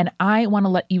 And I want to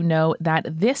let you know that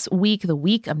this week, the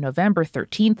week of November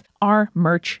 13th, our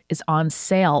merch is on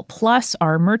sale. Plus,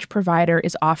 our merch provider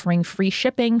is offering free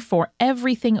shipping for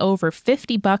everything over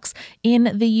 $50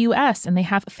 in the U.S. And they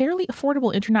have fairly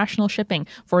affordable international shipping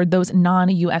for those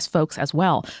non-U.S. folks as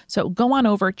well. So go on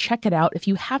over, check it out. If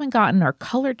you haven't gotten our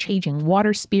color-changing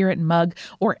water spirit mug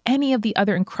or any of the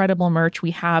other incredible merch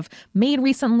we have made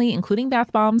recently, including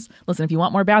bath bombs. Listen, if you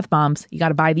want more bath bombs, you got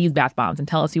to buy these bath bombs and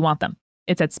tell us you want them.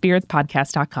 It's at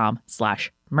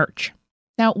spiritspodcast.com/merch.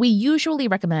 Now, we usually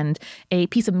recommend a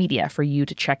piece of media for you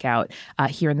to check out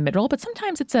here in the mid-roll, but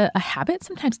sometimes it's a habit,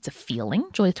 sometimes it's a feeling.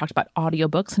 Julia talked about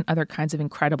audiobooks and other kinds of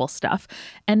incredible stuff.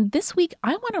 And this week,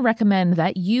 I want to recommend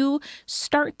that you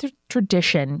start the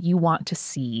tradition you want to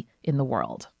see in the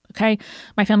world. Okay,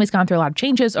 my family's gone through a lot of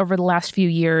changes over the last few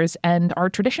years, and our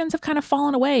traditions have kind of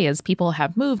fallen away as people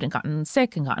have moved and gotten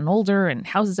sick and gotten older and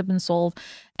houses have been sold.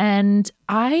 And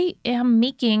I am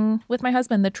making, with my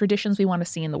husband, the traditions we want to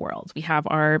see in the world. We have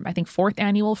our, I think, 4th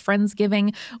annual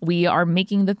Friendsgiving. We are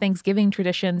making the Thanksgiving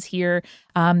traditions here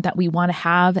that we want to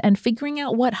have and figuring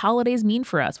out what holidays mean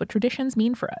for us, what traditions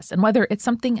mean for us. And whether it's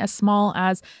something as small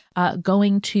as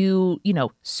going to,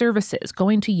 services,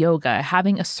 going to yoga,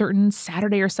 having a certain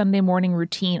Saturday or Sunday morning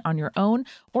routine on your own,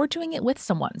 or doing it with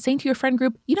someone, saying to your friend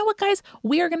group, you know what, guys,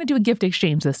 we are going to do a gift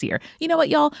exchange this year. You know what,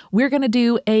 y'all, we're going to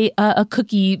do a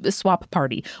cookie swap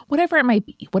party, whatever it might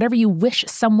be, whatever you wish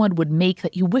someone would make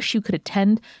that you wish you could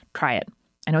attend, try it.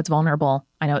 I know it's vulnerable.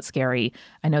 I know it's scary.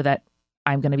 I know that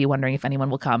I'm going to be wondering if anyone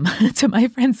will come to my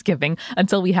Friendsgiving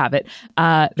until we have it.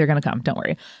 They're going to come. Don't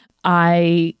worry.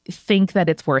 I think that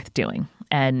it's worth doing.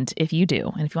 And if you do,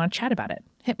 and if you want to chat about it,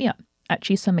 hit me up at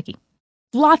Cheese So Mickey.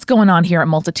 Lots going on here at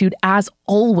Multitude, as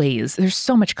always. There's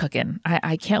so much cooking.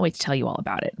 I can't wait to tell you all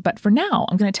about it. But for now,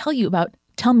 I'm going to tell you about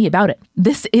Tell Me About It.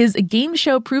 This is a game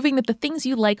show proving that the things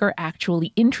you like are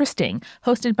actually interesting,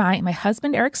 hosted by my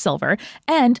husband, Eric Silver,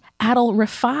 and Adil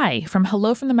Rafai from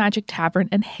Hello from the Magic Tavern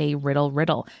and Hey Riddle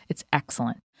Riddle. It's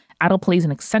excellent. Adil plays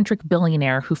an eccentric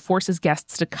billionaire who forces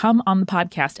guests to come on the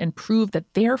podcast and prove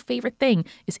that their favorite thing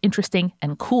is interesting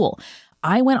and cool.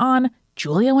 I went on.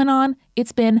 Julia went on.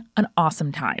 It's been an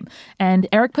awesome time. And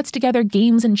Eric puts together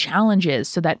games and challenges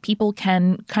so that people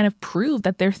can kind of prove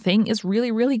that their thing is really,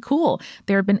 really cool.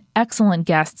 There have been excellent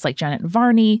guests like Janet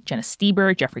Varney, Jenna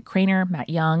Stieber, Jeffrey Craner, Matt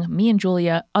Young, me and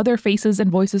Julia, other faces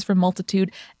and voices from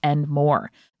Multitude, and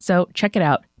more. So check it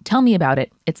out. Tell Me About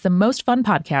It. It's the most fun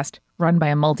podcast run by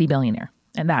a multi-billionaire.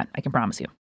 And that I can promise you.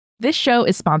 This show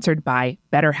is sponsored by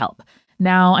BetterHelp.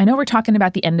 Now, I know we're talking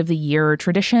about the end of the year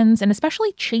traditions and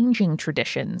especially changing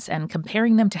traditions and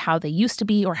comparing them to how they used to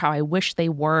be or how I wish they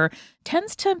were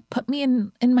tends to put me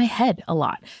in my head a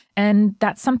lot. And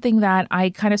that's something that I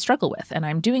kind of struggle with. And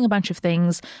I'm doing a bunch of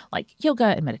things like yoga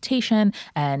and meditation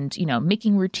and,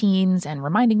 making routines and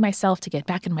reminding myself to get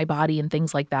back in my body and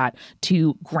things like that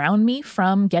to ground me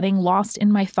from getting lost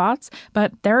in my thoughts.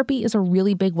 But therapy is a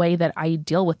really big way that I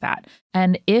deal with that.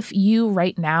 And if you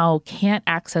right now can't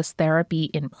access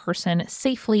therapy in person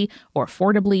safely or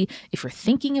affordably, if you're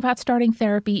thinking about starting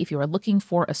therapy, if you are looking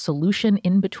for a solution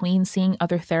in between seeing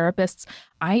other therapists,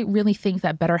 I really think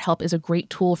that BetterHelp is a great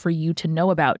tool for you to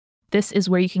know about. This is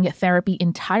where you can get therapy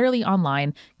entirely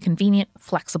online, convenient,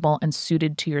 flexible, and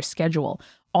suited to your schedule.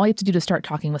 All you have to do to start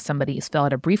talking with somebody is fill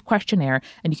out a brief questionnaire,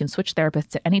 and you can switch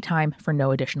therapists at any time for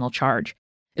no additional charge.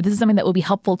 If this is something that will be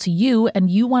helpful to you and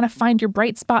you want to find your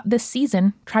bright spot this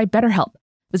season, try BetterHelp.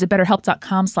 Visit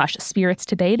betterhelp.com/spirits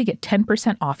today to get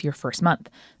 10% off your first month.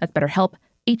 That's BetterHelp,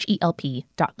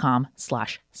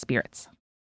 HELP.com/spirits.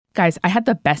 Guys, I had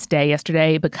the best day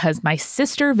yesterday because my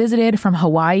sister visited from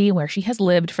Hawaii, where she has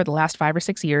lived for the last 5 or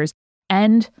 6 years,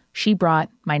 and she brought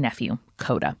my nephew,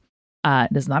 Coda.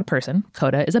 This is not a person.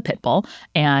 Coda is a pit bull,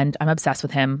 and I'm obsessed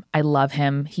with him. I love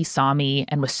him. He saw me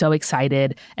and was so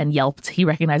excited and yelped. He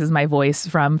recognizes my voice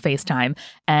from FaceTime,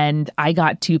 and I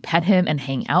got to pet him and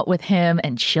hang out with him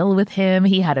and chill with him.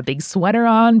 He had a big sweater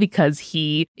on because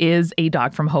he is a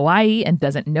dog from Hawaii and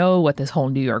doesn't know what this whole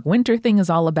New York winter thing is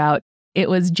all about. It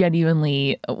was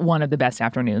genuinely one of the best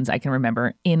afternoons I can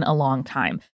remember in a long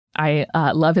time. I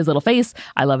love his little face.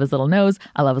 I love his little nose.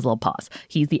 I love his little paws.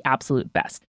 He's the absolute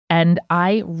best. And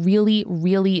I really,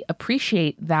 really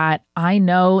appreciate that. I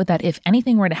know that if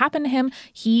anything were to happen to him,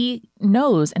 he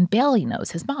knows, and Bailey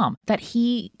knows, his mom, that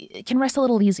he can rest a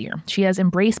little easier. She has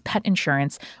Embrace Pet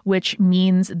Insurance, which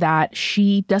means that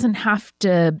she doesn't have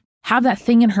to have that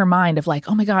thing in her mind of like,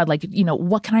 oh my God, like,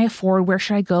 what can I afford? Where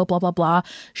should I go? Blah, blah, blah.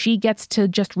 She gets to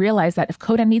just realize that if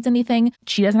Coda needs anything,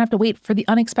 she doesn't have to wait for the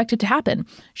unexpected to happen.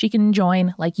 She can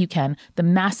join, like you can, the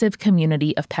massive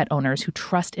community of pet owners who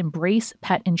trust Embrace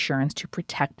Pet Insurance to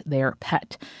protect their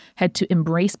pet. Head to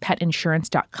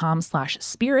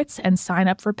embracepetinsurance.com/spirits and sign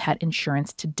up for pet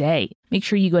insurance today. Make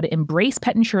sure you go to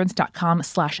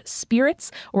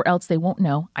embracepetinsurance.com/spirits or else they won't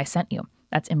know I sent you.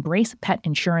 That's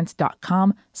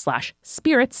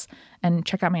embracepetinsurance.com/spirits. And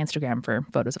check out my Instagram for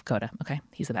photos of Coda. Okay,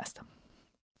 he's the best.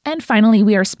 And finally,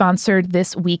 we are sponsored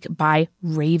this week by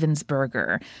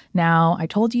Ravensburger. Now, I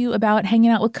told you about hanging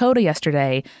out with Coda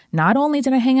yesterday. Not only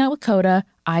did I hang out with Coda,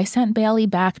 I sent Bailey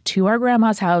back to our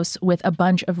grandma's house with a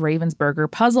bunch of Ravensburger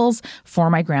puzzles for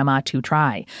my grandma to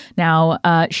try. Now,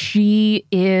 she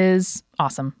is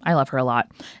awesome. I love her a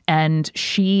lot. And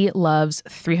she loves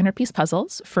 300-piece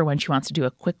puzzles for when she wants to do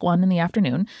a quick one in the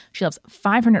afternoon. She loves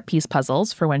 500-piece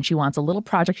puzzles for when she wants a little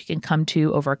project she can come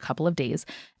to over a couple of days.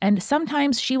 And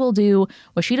sometimes she will do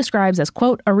what she describes as,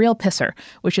 quote, a real pisser,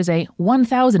 which is a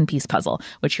 1,000-piece puzzle,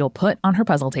 which she'll put on her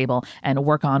puzzle table and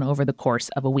work on over the course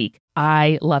of a week.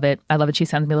 I love it. I love that she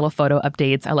sends me little photo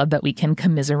updates. I love that we can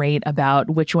commiserate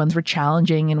about which ones were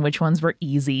challenging and which ones were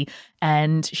easy.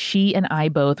 And she and I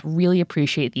both really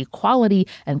appreciate the quality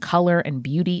and color and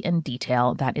beauty and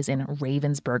detail that is in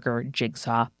Ravensburger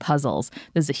jigsaw puzzles.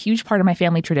 This is a huge part of my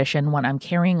family tradition, one I'm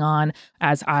carrying on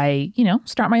as I,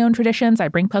 start my own traditions. I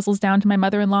bring puzzles down to my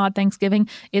mother-in-law at Thanksgiving.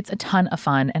 It's a ton of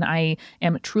fun. And I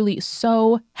am truly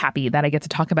so happy that I get to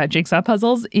talk about jigsaw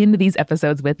puzzles in these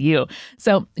episodes with you.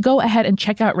 So go ahead and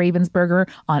check out Ravensburger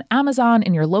on Amazon,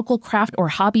 in your local craft or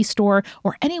hobby store,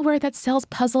 or anywhere that sells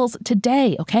puzzles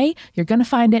today, okay? You're going to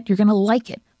find it. You're going to like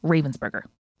it. Ravensburger.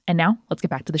 And now let's get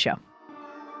back to the show.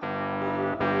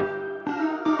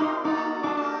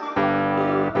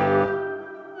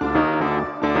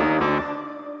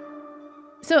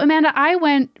 So, Amanda, I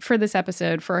went for this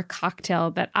episode for a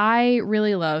cocktail that I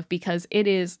really love because it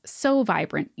is so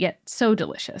vibrant, yet so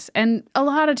delicious. And a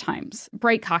lot of times,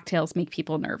 bright cocktails make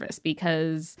people nervous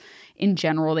because, in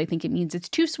general, they think it means it's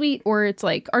too sweet or it's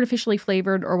like artificially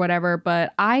flavored or whatever.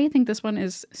 But I think this one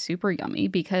is super yummy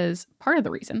because part of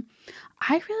the reason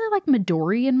I really like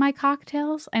Midori in my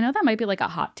cocktails. I know that might be like a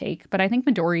hot take, but I think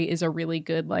Midori is a really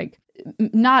good,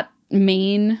 not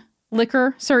main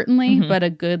liquor, certainly, but a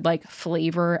good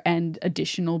flavor and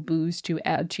additional booze to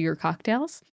add to your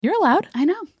cocktails. You're allowed. I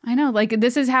know.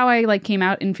 This is how I came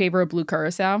out in favor of blue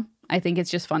curacao. I think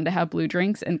it's just fun to have blue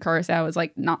drinks, and curacao is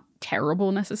not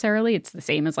terrible necessarily. It's the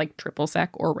same as triple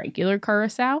sec or regular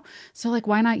curacao. So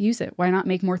why not use it? Why not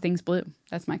make more things blue?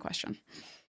 That's my question.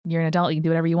 You're an adult. You can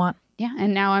do whatever you want. Yeah.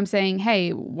 And now I'm saying,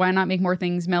 hey, why not make more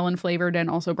things melon flavored and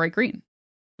also bright green?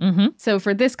 So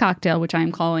for this cocktail, which I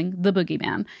am calling the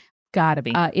Boogeyman, gotta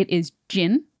be. It is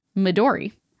gin,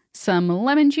 Midori, some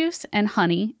lemon juice and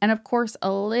honey, and of course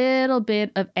a little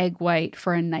bit of egg white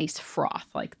for a nice froth.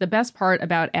 The best part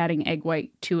about adding egg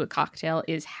white to a cocktail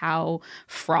is how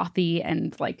frothy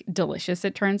and delicious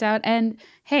it turns out. And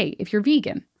hey, if you're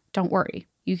vegan, don't worry.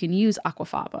 You can use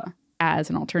aquafaba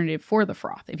as an alternative for the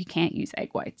froth if you can't use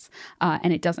egg whites.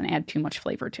 And it doesn't add too much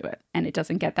flavor to it. And it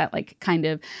doesn't get that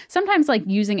sometimes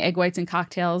using egg whites in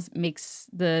cocktails makes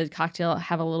the cocktail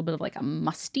have a little bit of a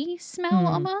musty smell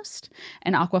almost.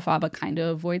 And aquafaba kind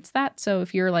of avoids that. So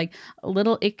if you're a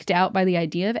little icked out by the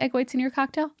idea of egg whites in your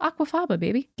cocktail, aquafaba,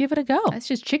 baby. Give it a go. That's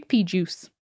just chickpea juice.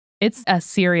 It's a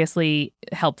seriously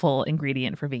helpful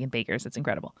ingredient for vegan bakers. It's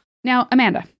incredible. Now,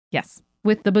 Amanda. Yes.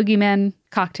 With the Boogeyman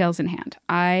cocktails in hand,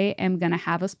 I am going to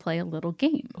have us play a little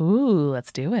game. Ooh,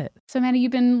 let's do it. So, Amanda,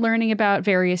 you've been learning about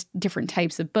various different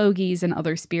types of bogeys and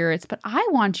other spirits, but I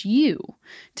want you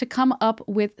to come up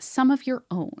with some of your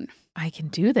own. I can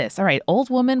do this. All right.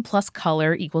 Old woman plus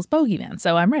color equals Boogeyman.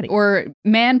 So I'm ready. Or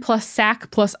man plus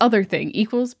sack plus other thing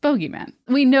equals Boogeyman.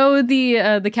 We know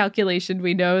the calculation.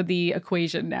 We know the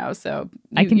equation now. So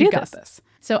I can do this.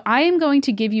 So I am going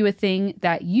to give you a thing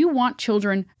that you want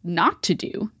children not to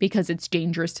do because it's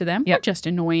dangerous to them or just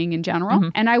annoying in general.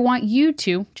 And I want you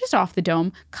to, just off the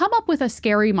dome, come up with a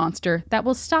scary monster that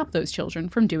will stop those children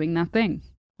from doing that thing.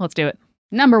 Let's do it.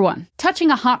 Number 1, touching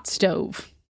a hot stove.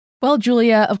 Well,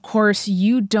 Julia, of course,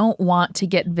 you don't want to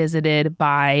get visited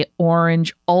by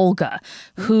Orange Olga,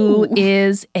 who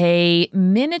is a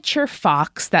miniature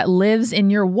fox that lives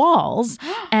in your walls.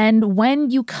 And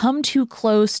when you come too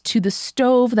close to the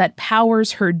stove that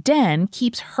powers her den,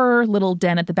 keeps her little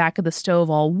den at the back of the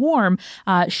stove all warm,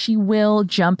 she will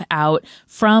jump out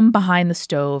from behind the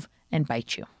stove and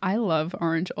bite you. I love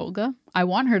Orange Olga. I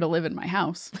want her to live in my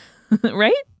house.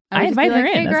 Right? I invite her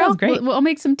in. Hey, that girl, sounds great. We'll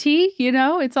make some tea.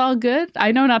 It's all good.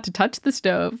 I know not to touch the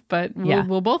stove, but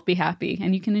we'll both be happy.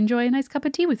 And you can enjoy a nice cup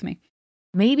of tea with me.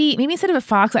 Maybe instead of a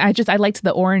fox, I liked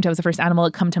the orange. That was the first animal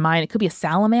that come to mind. It could be a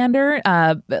salamander,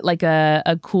 like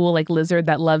a cool lizard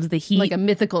that loves the heat. Like a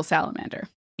mythical salamander.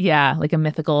 Yeah, like a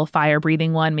mythical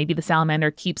fire-breathing one. Maybe the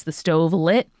salamander keeps the stove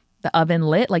lit, the oven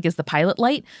lit, is the pilot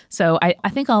light. So I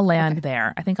think I'll land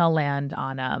there. I think I'll land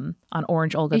on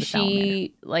Orange Olga the salamander.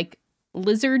 Is she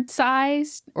lizard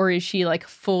size, or is she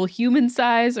full human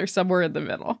size, or somewhere in the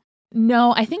middle?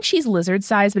 No, I think she's lizard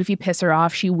size, but if you piss her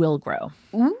off, she will grow.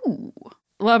 Ooh.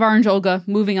 Love Orange Olga.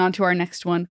 Moving on to our next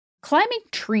one. Climbing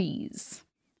trees.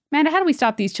 Amanda, how do we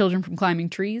stop these children from climbing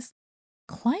trees?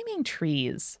 Climbing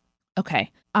trees.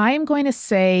 Okay. I'm going to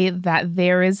say that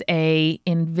there is a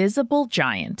invisible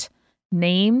giant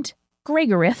named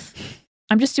Gregorith.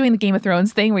 I'm just doing the Game of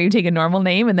Thrones thing where you take a normal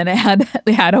name and then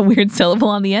they had a weird syllable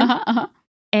on the end.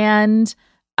 And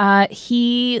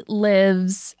he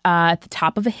lives at the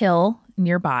top of a hill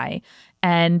nearby.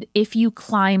 And if you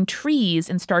climb trees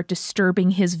and start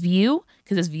disturbing his view,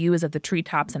 because his view is of the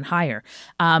treetops and higher,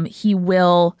 he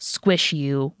will squish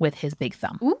you with his big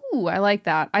thumb. Ooh, I like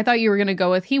that. I thought you were going to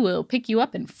go with he will pick you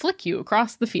up and flick you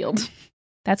across the field.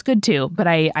 That's good too. But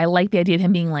I like the idea of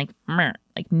him being like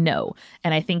no.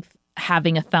 And I think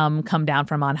having a thumb come down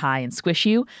from on high and squish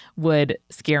you would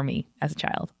scare me as a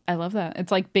child. I love that.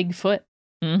 It's like Bigfoot.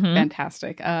 Mm-hmm.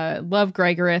 Fantastic. Love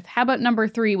Gregorith. How about number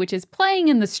 3, which is playing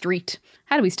in the street?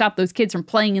 How do we stop those kids from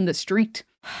playing in the street?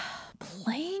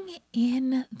 Playing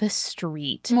in the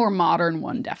street. More modern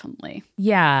one, definitely.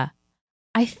 Yeah.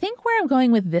 I think where I'm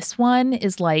going with this one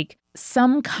is like there's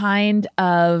some kind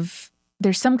of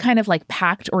like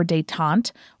pact or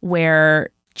détente where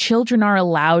children are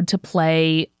allowed to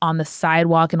play on the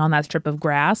sidewalk and on that strip of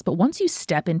grass. But once you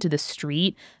step into the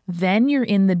street, then you're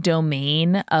in the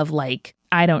domain of like,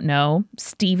 I don't know,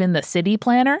 Steven the city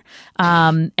planner.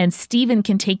 And Steven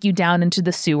can take you down into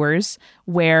the sewers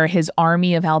where his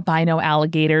army of albino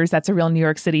alligators, that's a real New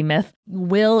York City myth,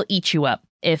 will eat you up.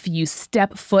 If you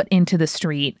step foot into the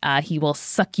street, he will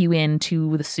suck you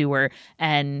into the sewer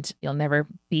and you'll never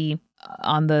be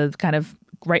on the kind of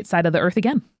right side of the earth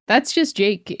again. That's just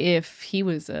Jake if he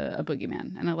was a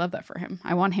boogeyman, and I love that for him.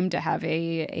 I want him to have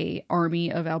a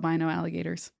army of albino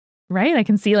alligators. Right? I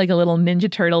can see like a little Ninja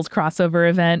Turtles crossover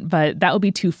event, but that would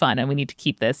be too fun, and we need to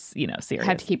keep this, serious.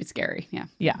 Have to keep it scary, yeah.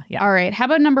 Yeah. All right, how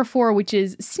about number 4, which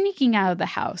is sneaking out of the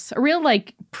house? A real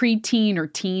like preteen or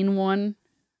teen one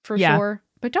for sure,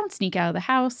 but don't sneak out of the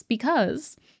house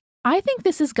because... I think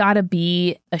this has got to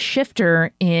be a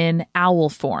shifter in owl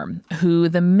form, who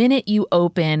the minute you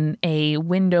open a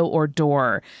window or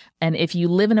door, and if you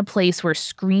live in a place where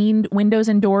screened windows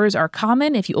and doors are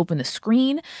common, if you open the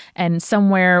screen and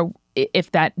somewhere, if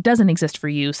that doesn't exist for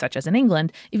you, such as in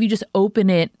England, if you just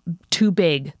open it too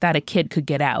big that a kid could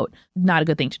get out, not a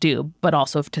good thing to do, but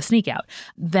also to sneak out,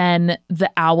 then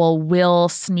the owl will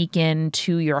sneak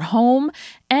into your home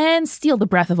and steal the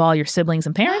breath of all your siblings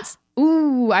and parents.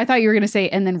 Ooh, I thought you were going to say,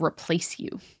 and then replace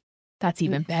you. That's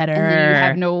even better. And then you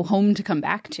have no home to come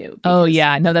back to. Oh,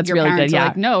 yeah. No, that's really good. Yeah.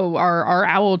 Like, no, our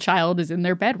owl child is in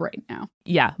their bed right now.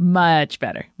 Yeah. Much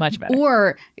better. Much better.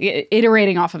 Or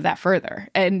iterating off of that further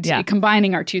and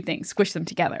combining our two things, squish them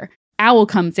together. Owl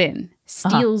comes in,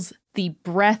 steals the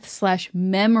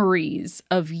breath/memories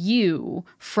of you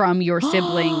from your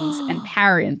siblings and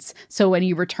parents. So when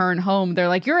you return home, they're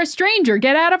like, you're a stranger.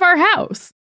 Get out of our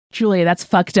house. Julia, that's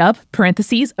fucked up.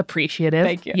 Parentheses, appreciative.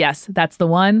 Thank you. Yes, that's the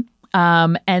one.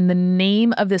 And the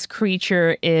name of this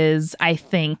creature is, I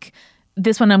think,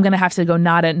 this one I'm going to have to go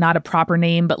not a proper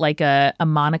name, but like a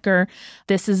moniker.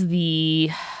 This is the...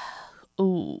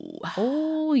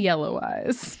 Oh, Yellow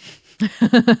Eyes.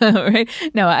 Right?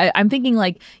 No, I'm thinking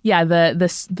like,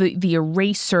 the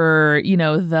eraser,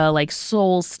 the like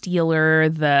soul stealer,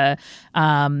 the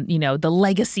the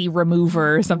legacy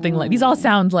remover or something. Like these all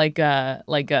sound like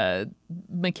a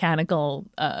mechanical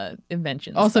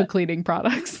inventions. Also cleaning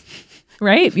products.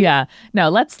 Right? Yeah. No,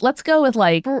 let's go with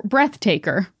like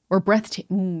Breathtaker or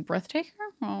Breathtaker?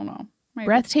 I don't know. Maybe.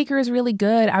 Breathtaker is really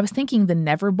good. I was thinking the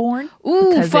Neverborn.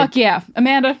 Ooh, fuck yeah.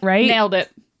 Amanda, right? Nailed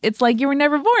it. It's like you were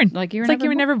never born. You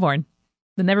were never born.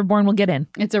 The Neverborn will get in.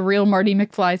 It's a real Marty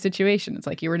McFly situation. It's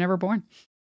like you were never born.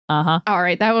 Uh-huh. All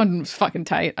right. That one was fucking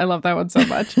tight. I love that one so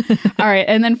much. All right.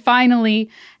 And then finally,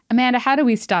 Amanda, how do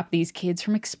we stop these kids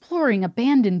from exploring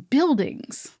abandoned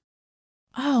buildings?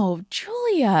 Oh,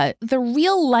 Julia, the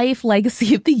real life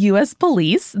legacy of the U.S.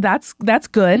 police. That's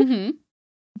good. Mm-hmm.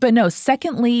 But no,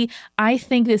 secondly, I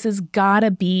think this has got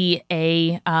to be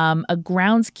a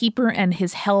groundskeeper and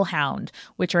his hellhound,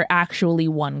 which are actually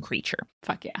one creature.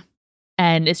 Fuck yeah.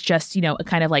 And it's just, a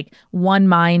kind of like one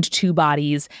mind, two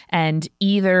bodies, and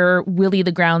either Willie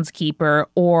the groundskeeper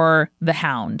or the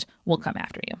hound will come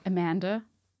after you. Amanda,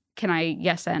 can I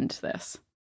end this?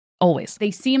 Always. They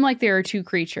seem like there are two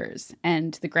creatures,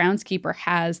 and the groundskeeper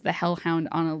has the hellhound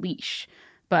on a leash.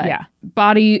 But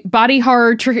body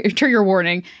horror trigger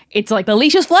warning. It's like the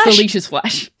leash is flesh. The leash is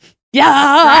flesh.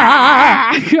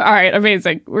 Yeah. All right,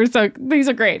 amazing. These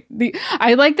are great.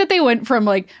 I like that they went from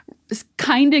like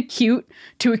kind of cute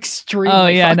to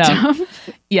extremely fucked up.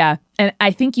 Yeah, and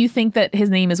I think you think that his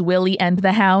name is Willie and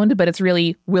the Hound, but it's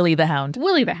really Willie the Hound.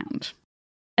 Willie the Hound.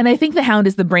 And I think the hound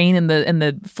is the brain, and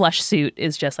the flesh suit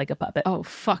is just like a puppet. Oh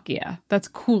fuck yeah, that's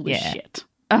cool as shit.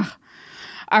 Ugh.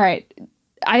 All right.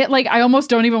 I almost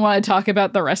don't even want to talk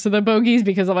about the rest of the bogeys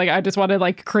because I'm like, I just want to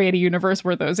like create a universe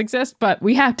where those exist, but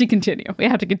we have to continue. We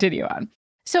have to continue on.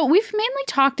 So we've mainly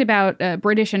talked about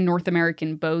British and North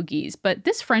American bogeys, but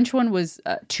this French one was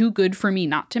too good for me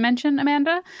not to mention,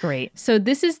 Amanda. Great. So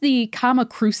this is the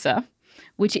Kamacrusa,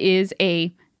 which is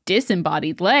a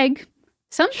disembodied leg,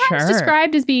 sometimes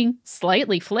described as being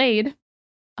slightly flayed.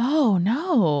 Oh,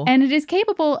 no. And it is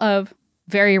capable of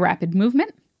very rapid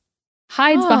movement,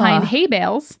 hides behind hay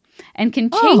bales, and can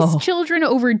chase children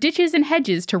over ditches and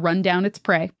hedges to run down its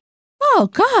prey. Oh,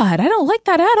 God, I don't like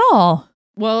that at all.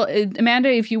 Well, Amanda,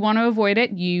 if you want to avoid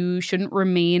it, you shouldn't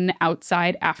remain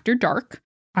outside after dark.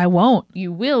 I won't.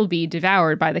 You will be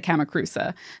devoured by the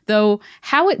Kamacrusa, though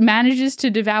how it manages to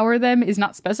devour them is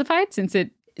not specified since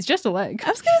it is just a leg. I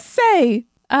was going to say,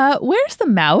 where's the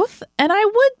mouth? And I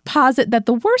would posit that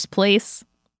the worst place,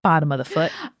 bottom of the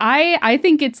foot. I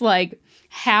think it's like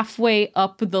halfway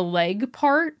up the leg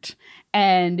part.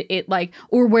 And it like,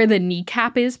 or where the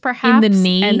kneecap is perhaps. In the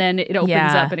knee. And then it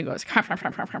opens up and it goes.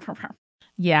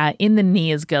 Yeah, in the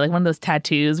knee is good. Like one of those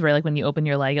tattoos where like when you open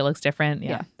your leg, it looks different.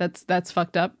 Yeah, that's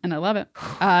fucked up and I love it.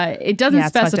 It doesn't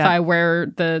specify where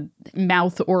the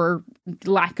mouth or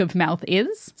lack of mouth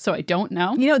is. So I don't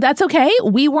know. You know, that's okay.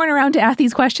 We weren't around to ask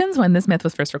these questions when this myth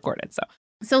was first recorded.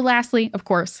 So lastly, of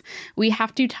course, we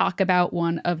have to talk about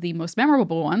one of the most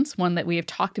memorable ones, one that we have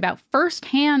talked about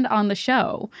firsthand on the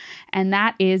show, and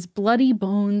that is Bloody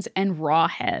Bones and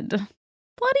Rawhead.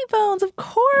 Bloody Bones, of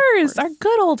course, our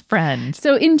good old friend.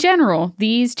 So in general,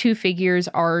 these two figures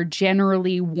are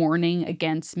generally warning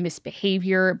against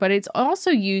misbehavior, but it's also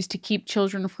used to keep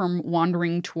children from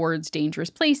wandering towards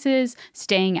dangerous places,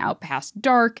 staying out past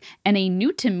dark, and a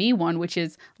new to me one, which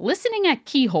is listening at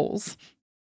keyholes.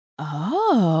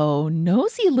 Oh,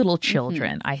 nosy little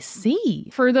children. I see.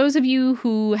 For those of you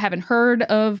who haven't heard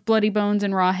of Bloody Bones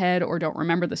and Rawhead or don't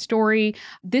remember the story,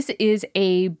 this is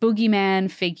a boogeyman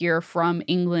figure from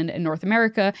England and North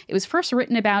America. It was first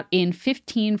written about in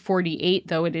 1548,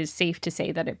 though it is safe to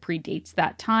say that it predates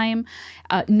that time.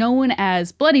 Known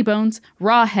as Bloody Bones,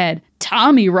 Rawhead,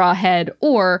 Tommy Rawhead,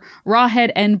 or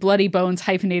Rawhead and Bloody Bones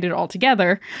hyphenated all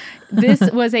together. This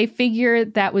was a figure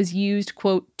that was used,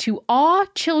 quote, to awe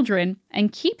children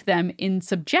and keep them in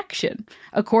subjection,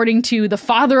 according to the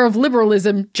father of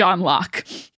liberalism, John Locke.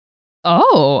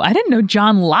 Oh, I didn't know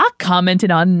John Locke commented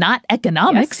on not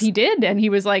economics. Yes, he did. And he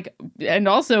was like, and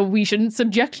also we shouldn't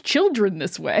subject children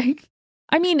this way.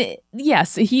 I mean,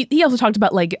 yes, he also talked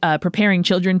about like preparing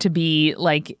children to be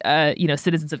like,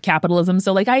 citizens of capitalism.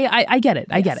 So like, I get it.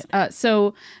 I get it.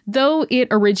 So though it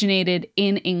originated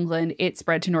in England, it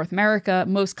spread to North America.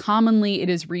 Most commonly, it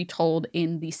is retold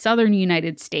in the southern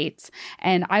United States.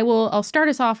 And I'll start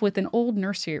us off with an old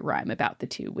nursery rhyme about the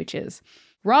two, which is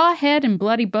Rawhead and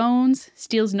Bloody Bones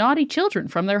steals naughty children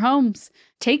from their homes,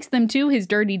 takes them to his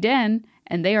dirty den,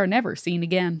 and they are never seen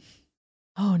again.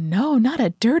 Oh no, not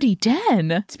a dirty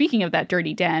den. Speaking of that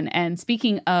dirty den, and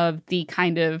speaking of the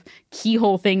kind of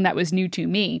keyhole thing that was new to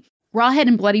me, Rawhead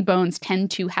and Bloody Bones tend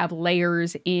to have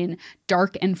layers in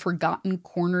dark and forgotten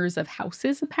corners of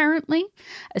houses, apparently,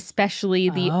 especially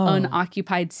the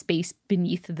unoccupied space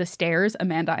beneath the stairs.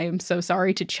 Amanda, I am so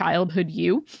sorry to childhood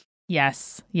you.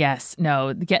 Yes.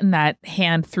 No, getting that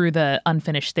hand through the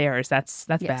unfinished stairs, that's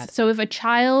bad. So if a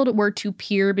child were to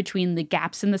peer between the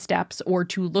gaps in the steps or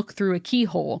to look through a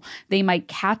keyhole, they might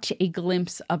catch a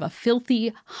glimpse of a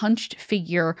filthy, hunched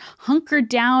figure hunkered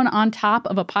down on top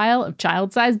of a pile of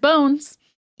child-sized bones.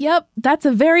 Yep, that's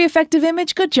a very effective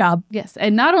image. Good job. Yes,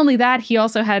 and not only that, he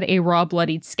also had a raw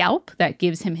bloodied scalp that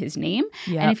gives him his name.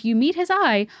 Yep. And if you meet his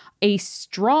eye, a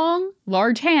strong,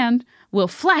 large hand will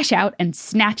flash out and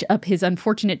snatch up his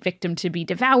unfortunate victim to be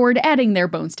devoured, adding their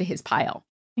bones to his pile.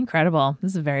 Incredible.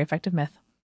 This is a very effective myth.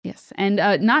 Yes, and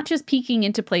not just peeking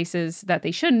into places that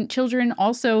they shouldn't, children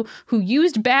also who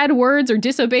used bad words or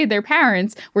disobeyed their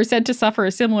parents were said to suffer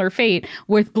a similar fate,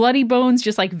 with Bloody Bones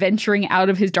just like venturing out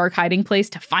of his dark hiding place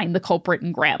to find the culprit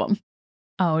and grab him.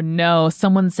 Oh no,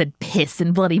 someone said piss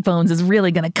and Bloody Bones is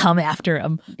really going to come after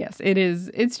him. Yes, it is.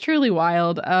 It's truly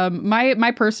wild.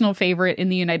 My personal favorite in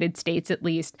the United States, at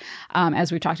least,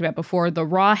 as we talked about before, the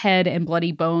Rawhead and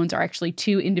Bloody Bones are actually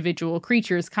two individual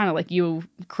creatures, kind of like you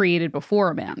created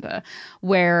before, Amanda,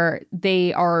 where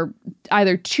they are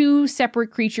either two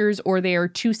separate creatures or they are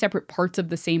two separate parts of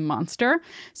the same monster.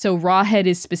 So Rawhead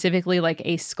is specifically like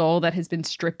a skull that has been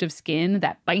stripped of skin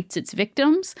that bites its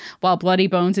victims, while Bloody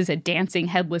Bones is a dancing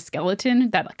headless skeleton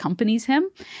that accompanies him.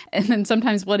 And then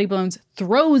sometimes Bloody Bones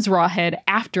throws Rawhead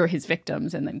after his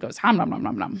victims and then goes hum nom nom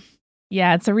nom nom.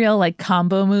 Yeah, it's a real like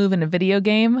combo move in a video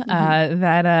game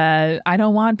that I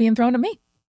don't want being thrown at me.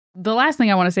 The last thing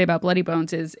I want to say about Bloody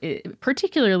Bones is,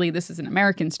 particularly this is an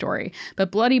American story,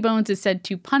 but Bloody Bones is said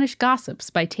to punish gossips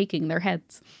by taking their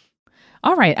heads.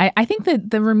 All right. I think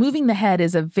that the removing the head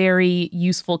is a very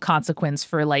useful consequence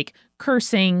for like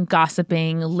cursing,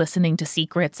 gossiping, listening to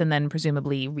secrets, and then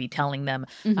presumably retelling them.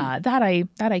 That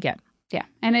I get. Yeah.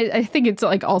 And I think it's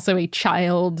like also a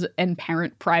child and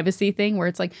parent privacy thing where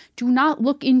it's like, do not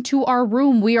look into our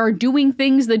room. We are doing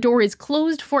things. The door is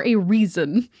closed for a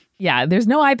reason. Yeah, there's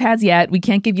no iPads yet. We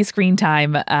can't give you screen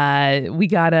time. We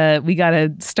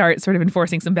gotta start sort of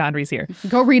enforcing some boundaries here.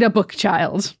 Go read a book,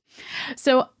 child.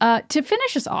 So to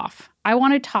finish us off, I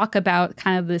want to talk about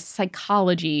kind of the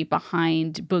psychology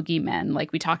behind boogeymen,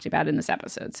 like we talked about in this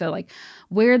episode. So like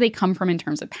where they come from in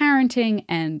terms of parenting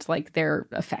and like their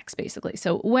effects, basically.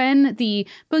 So when the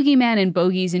boogeyman and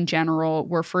bogies in general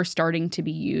were first starting to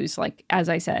be used, like, as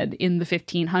I said, in the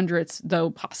 1500s, though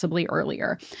possibly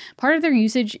earlier, part of their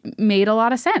usage made a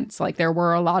lot of sense. Like there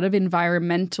were a lot of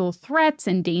environmental threats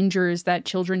and dangers that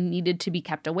children needed to be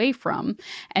kept away from.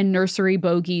 And nursery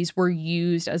bogies were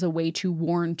used as a way to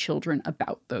warn children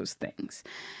about those things.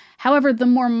 However, the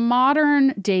more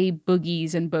modern day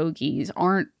boogies and bogies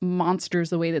aren't monsters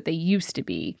the way that they used to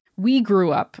be. We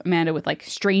grew up, Amanda, with like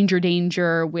stranger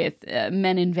danger, with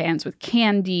men in vans with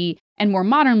candy. And more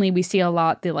modernly, we see a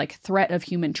lot the like threat of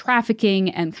human trafficking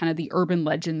and kind of the urban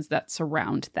legends that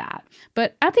surround that.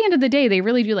 But at the end of the day, they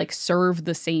really do like serve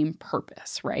the same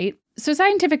purpose, right? So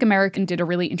Scientific American did a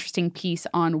really interesting piece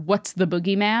on what's the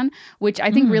boogeyman, which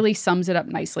I think really sums it up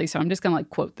nicely. So I'm just going to like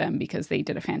quote them because they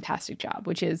did a fantastic job,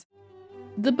 which is,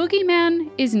 the boogeyman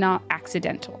is not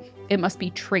accidental. It must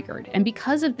be triggered. And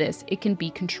because of this, it can be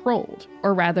controlled,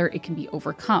 or rather it can be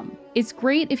overcome. It's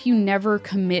great if you never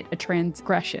commit a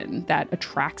transgression that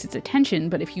attracts its attention,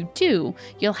 but if you do,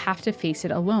 you'll have to face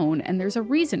it alone. And there's a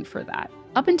reason for that.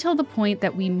 Up until the point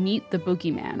that we meet the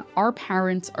boogeyman, our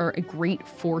parents are a great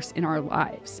force in our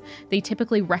lives. They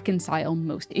typically reconcile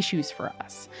most issues for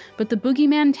us. But the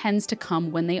boogeyman tends to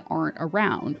come when they aren't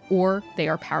around, or they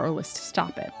are powerless to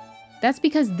stop it. That's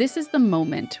because this is the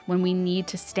moment when we need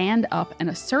to stand up and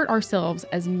assert ourselves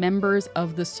as members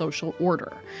of the social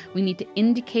order. We need to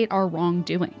indicate our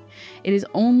wrongdoing. It is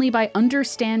only by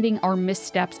understanding our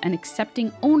missteps and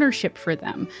accepting ownership for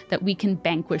them that we can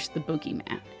vanquish the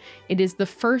boogeyman. It is the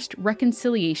first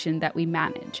reconciliation that we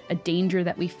manage, a danger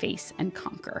that we face and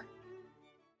conquer.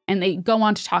 And they go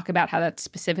on to talk about how that's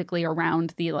specifically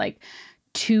around the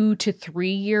 2 to 3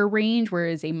 year range, where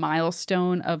is a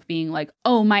milestone of being like,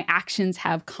 oh, my actions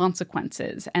have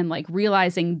consequences, and like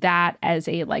realizing that as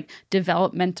a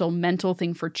developmental mental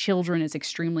thing for children is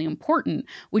extremely important,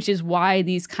 which is why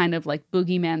these kind of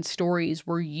boogeyman stories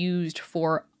were used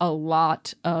for a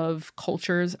lot of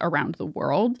cultures around the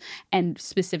world, and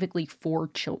specifically for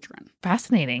children.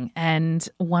 Fascinating. And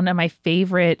one of my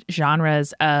favorite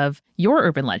genres of your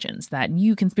urban legends that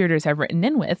you conspirators have written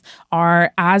in with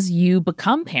are as you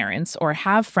become parents or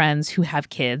have friends who have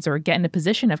kids or get in a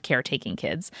position of caretaking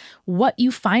kids, what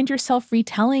you find yourself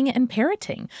retelling and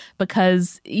parroting.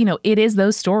 Because, it is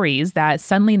those stories that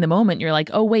suddenly in the moment you're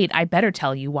like, oh, wait, I better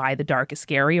tell you why the dark is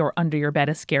scary or under your bed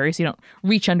is scary, so you don't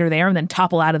reach under there and then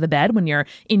topple out of the bed when you're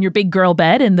in your big girl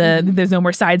bed and there's no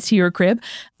more sides to your crib.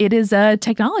 It is a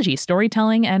technology.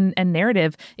 Storytelling and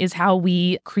narrative is how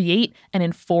we create and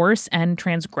enforce and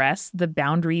transgress the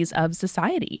boundaries of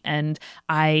society. And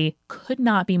I could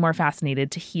not be more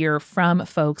fascinated to hear from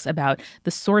folks about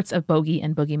the sorts of bogey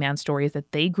and boogeyman stories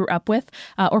that they grew up with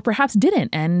or perhaps didn't,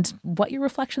 and what your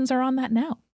reflections are on that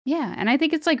now. Yeah, and I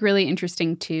think it's really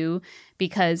interesting too,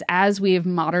 because as we have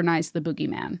modernized the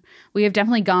boogeyman, we have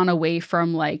definitely gone away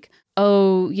from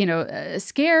a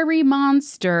scary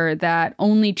monster that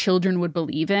only children would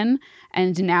believe in.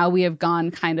 And now we have gone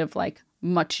kind of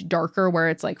much darker, where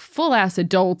it's full ass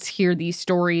adults hear these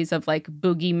stories of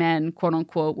boogeymen, quote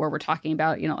unquote, where we're talking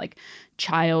about,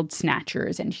 child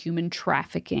snatchers and human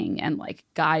trafficking and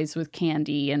guys with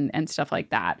candy and stuff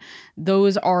like that.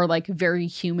 Those are very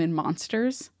human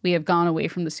monsters. We have gone away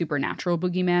from the supernatural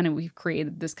boogeyman, and we've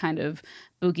created this kind of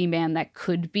boogeyman that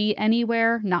could be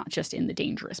anywhere, not just in the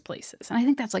dangerous places. And I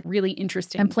think that's really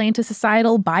interesting. And playing to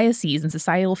societal biases and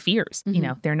societal fears.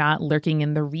 Mm-hmm. They're not lurking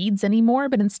in the reeds anymore,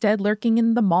 but instead lurking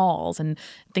in the malls and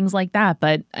things like that.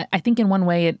 But I think in one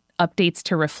way it updates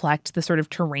to reflect the sort of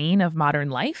terrain of modern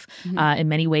life. In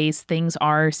many ways, things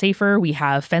are safer. We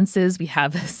have fences, we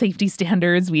have safety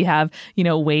standards, we have,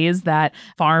 ways that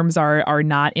farms are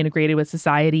not integrated with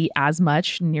society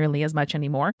nearly as much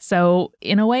anymore. So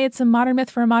in a way, it's a modern myth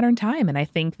for a modern time. And I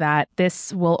think that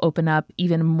this will open up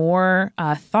even more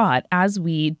thought as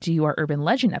we do our urban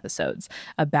legend episodes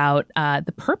about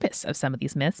the purpose of some of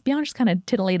these myths beyond just kind of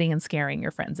titillating and scaring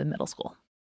your friends in middle school.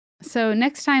 So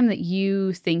next time that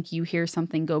you think you hear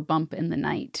something go bump in the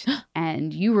night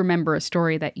and you remember a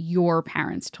story that your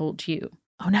parents told you.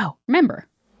 Oh no. Remember,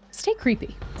 stay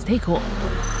creepy. Stay cool.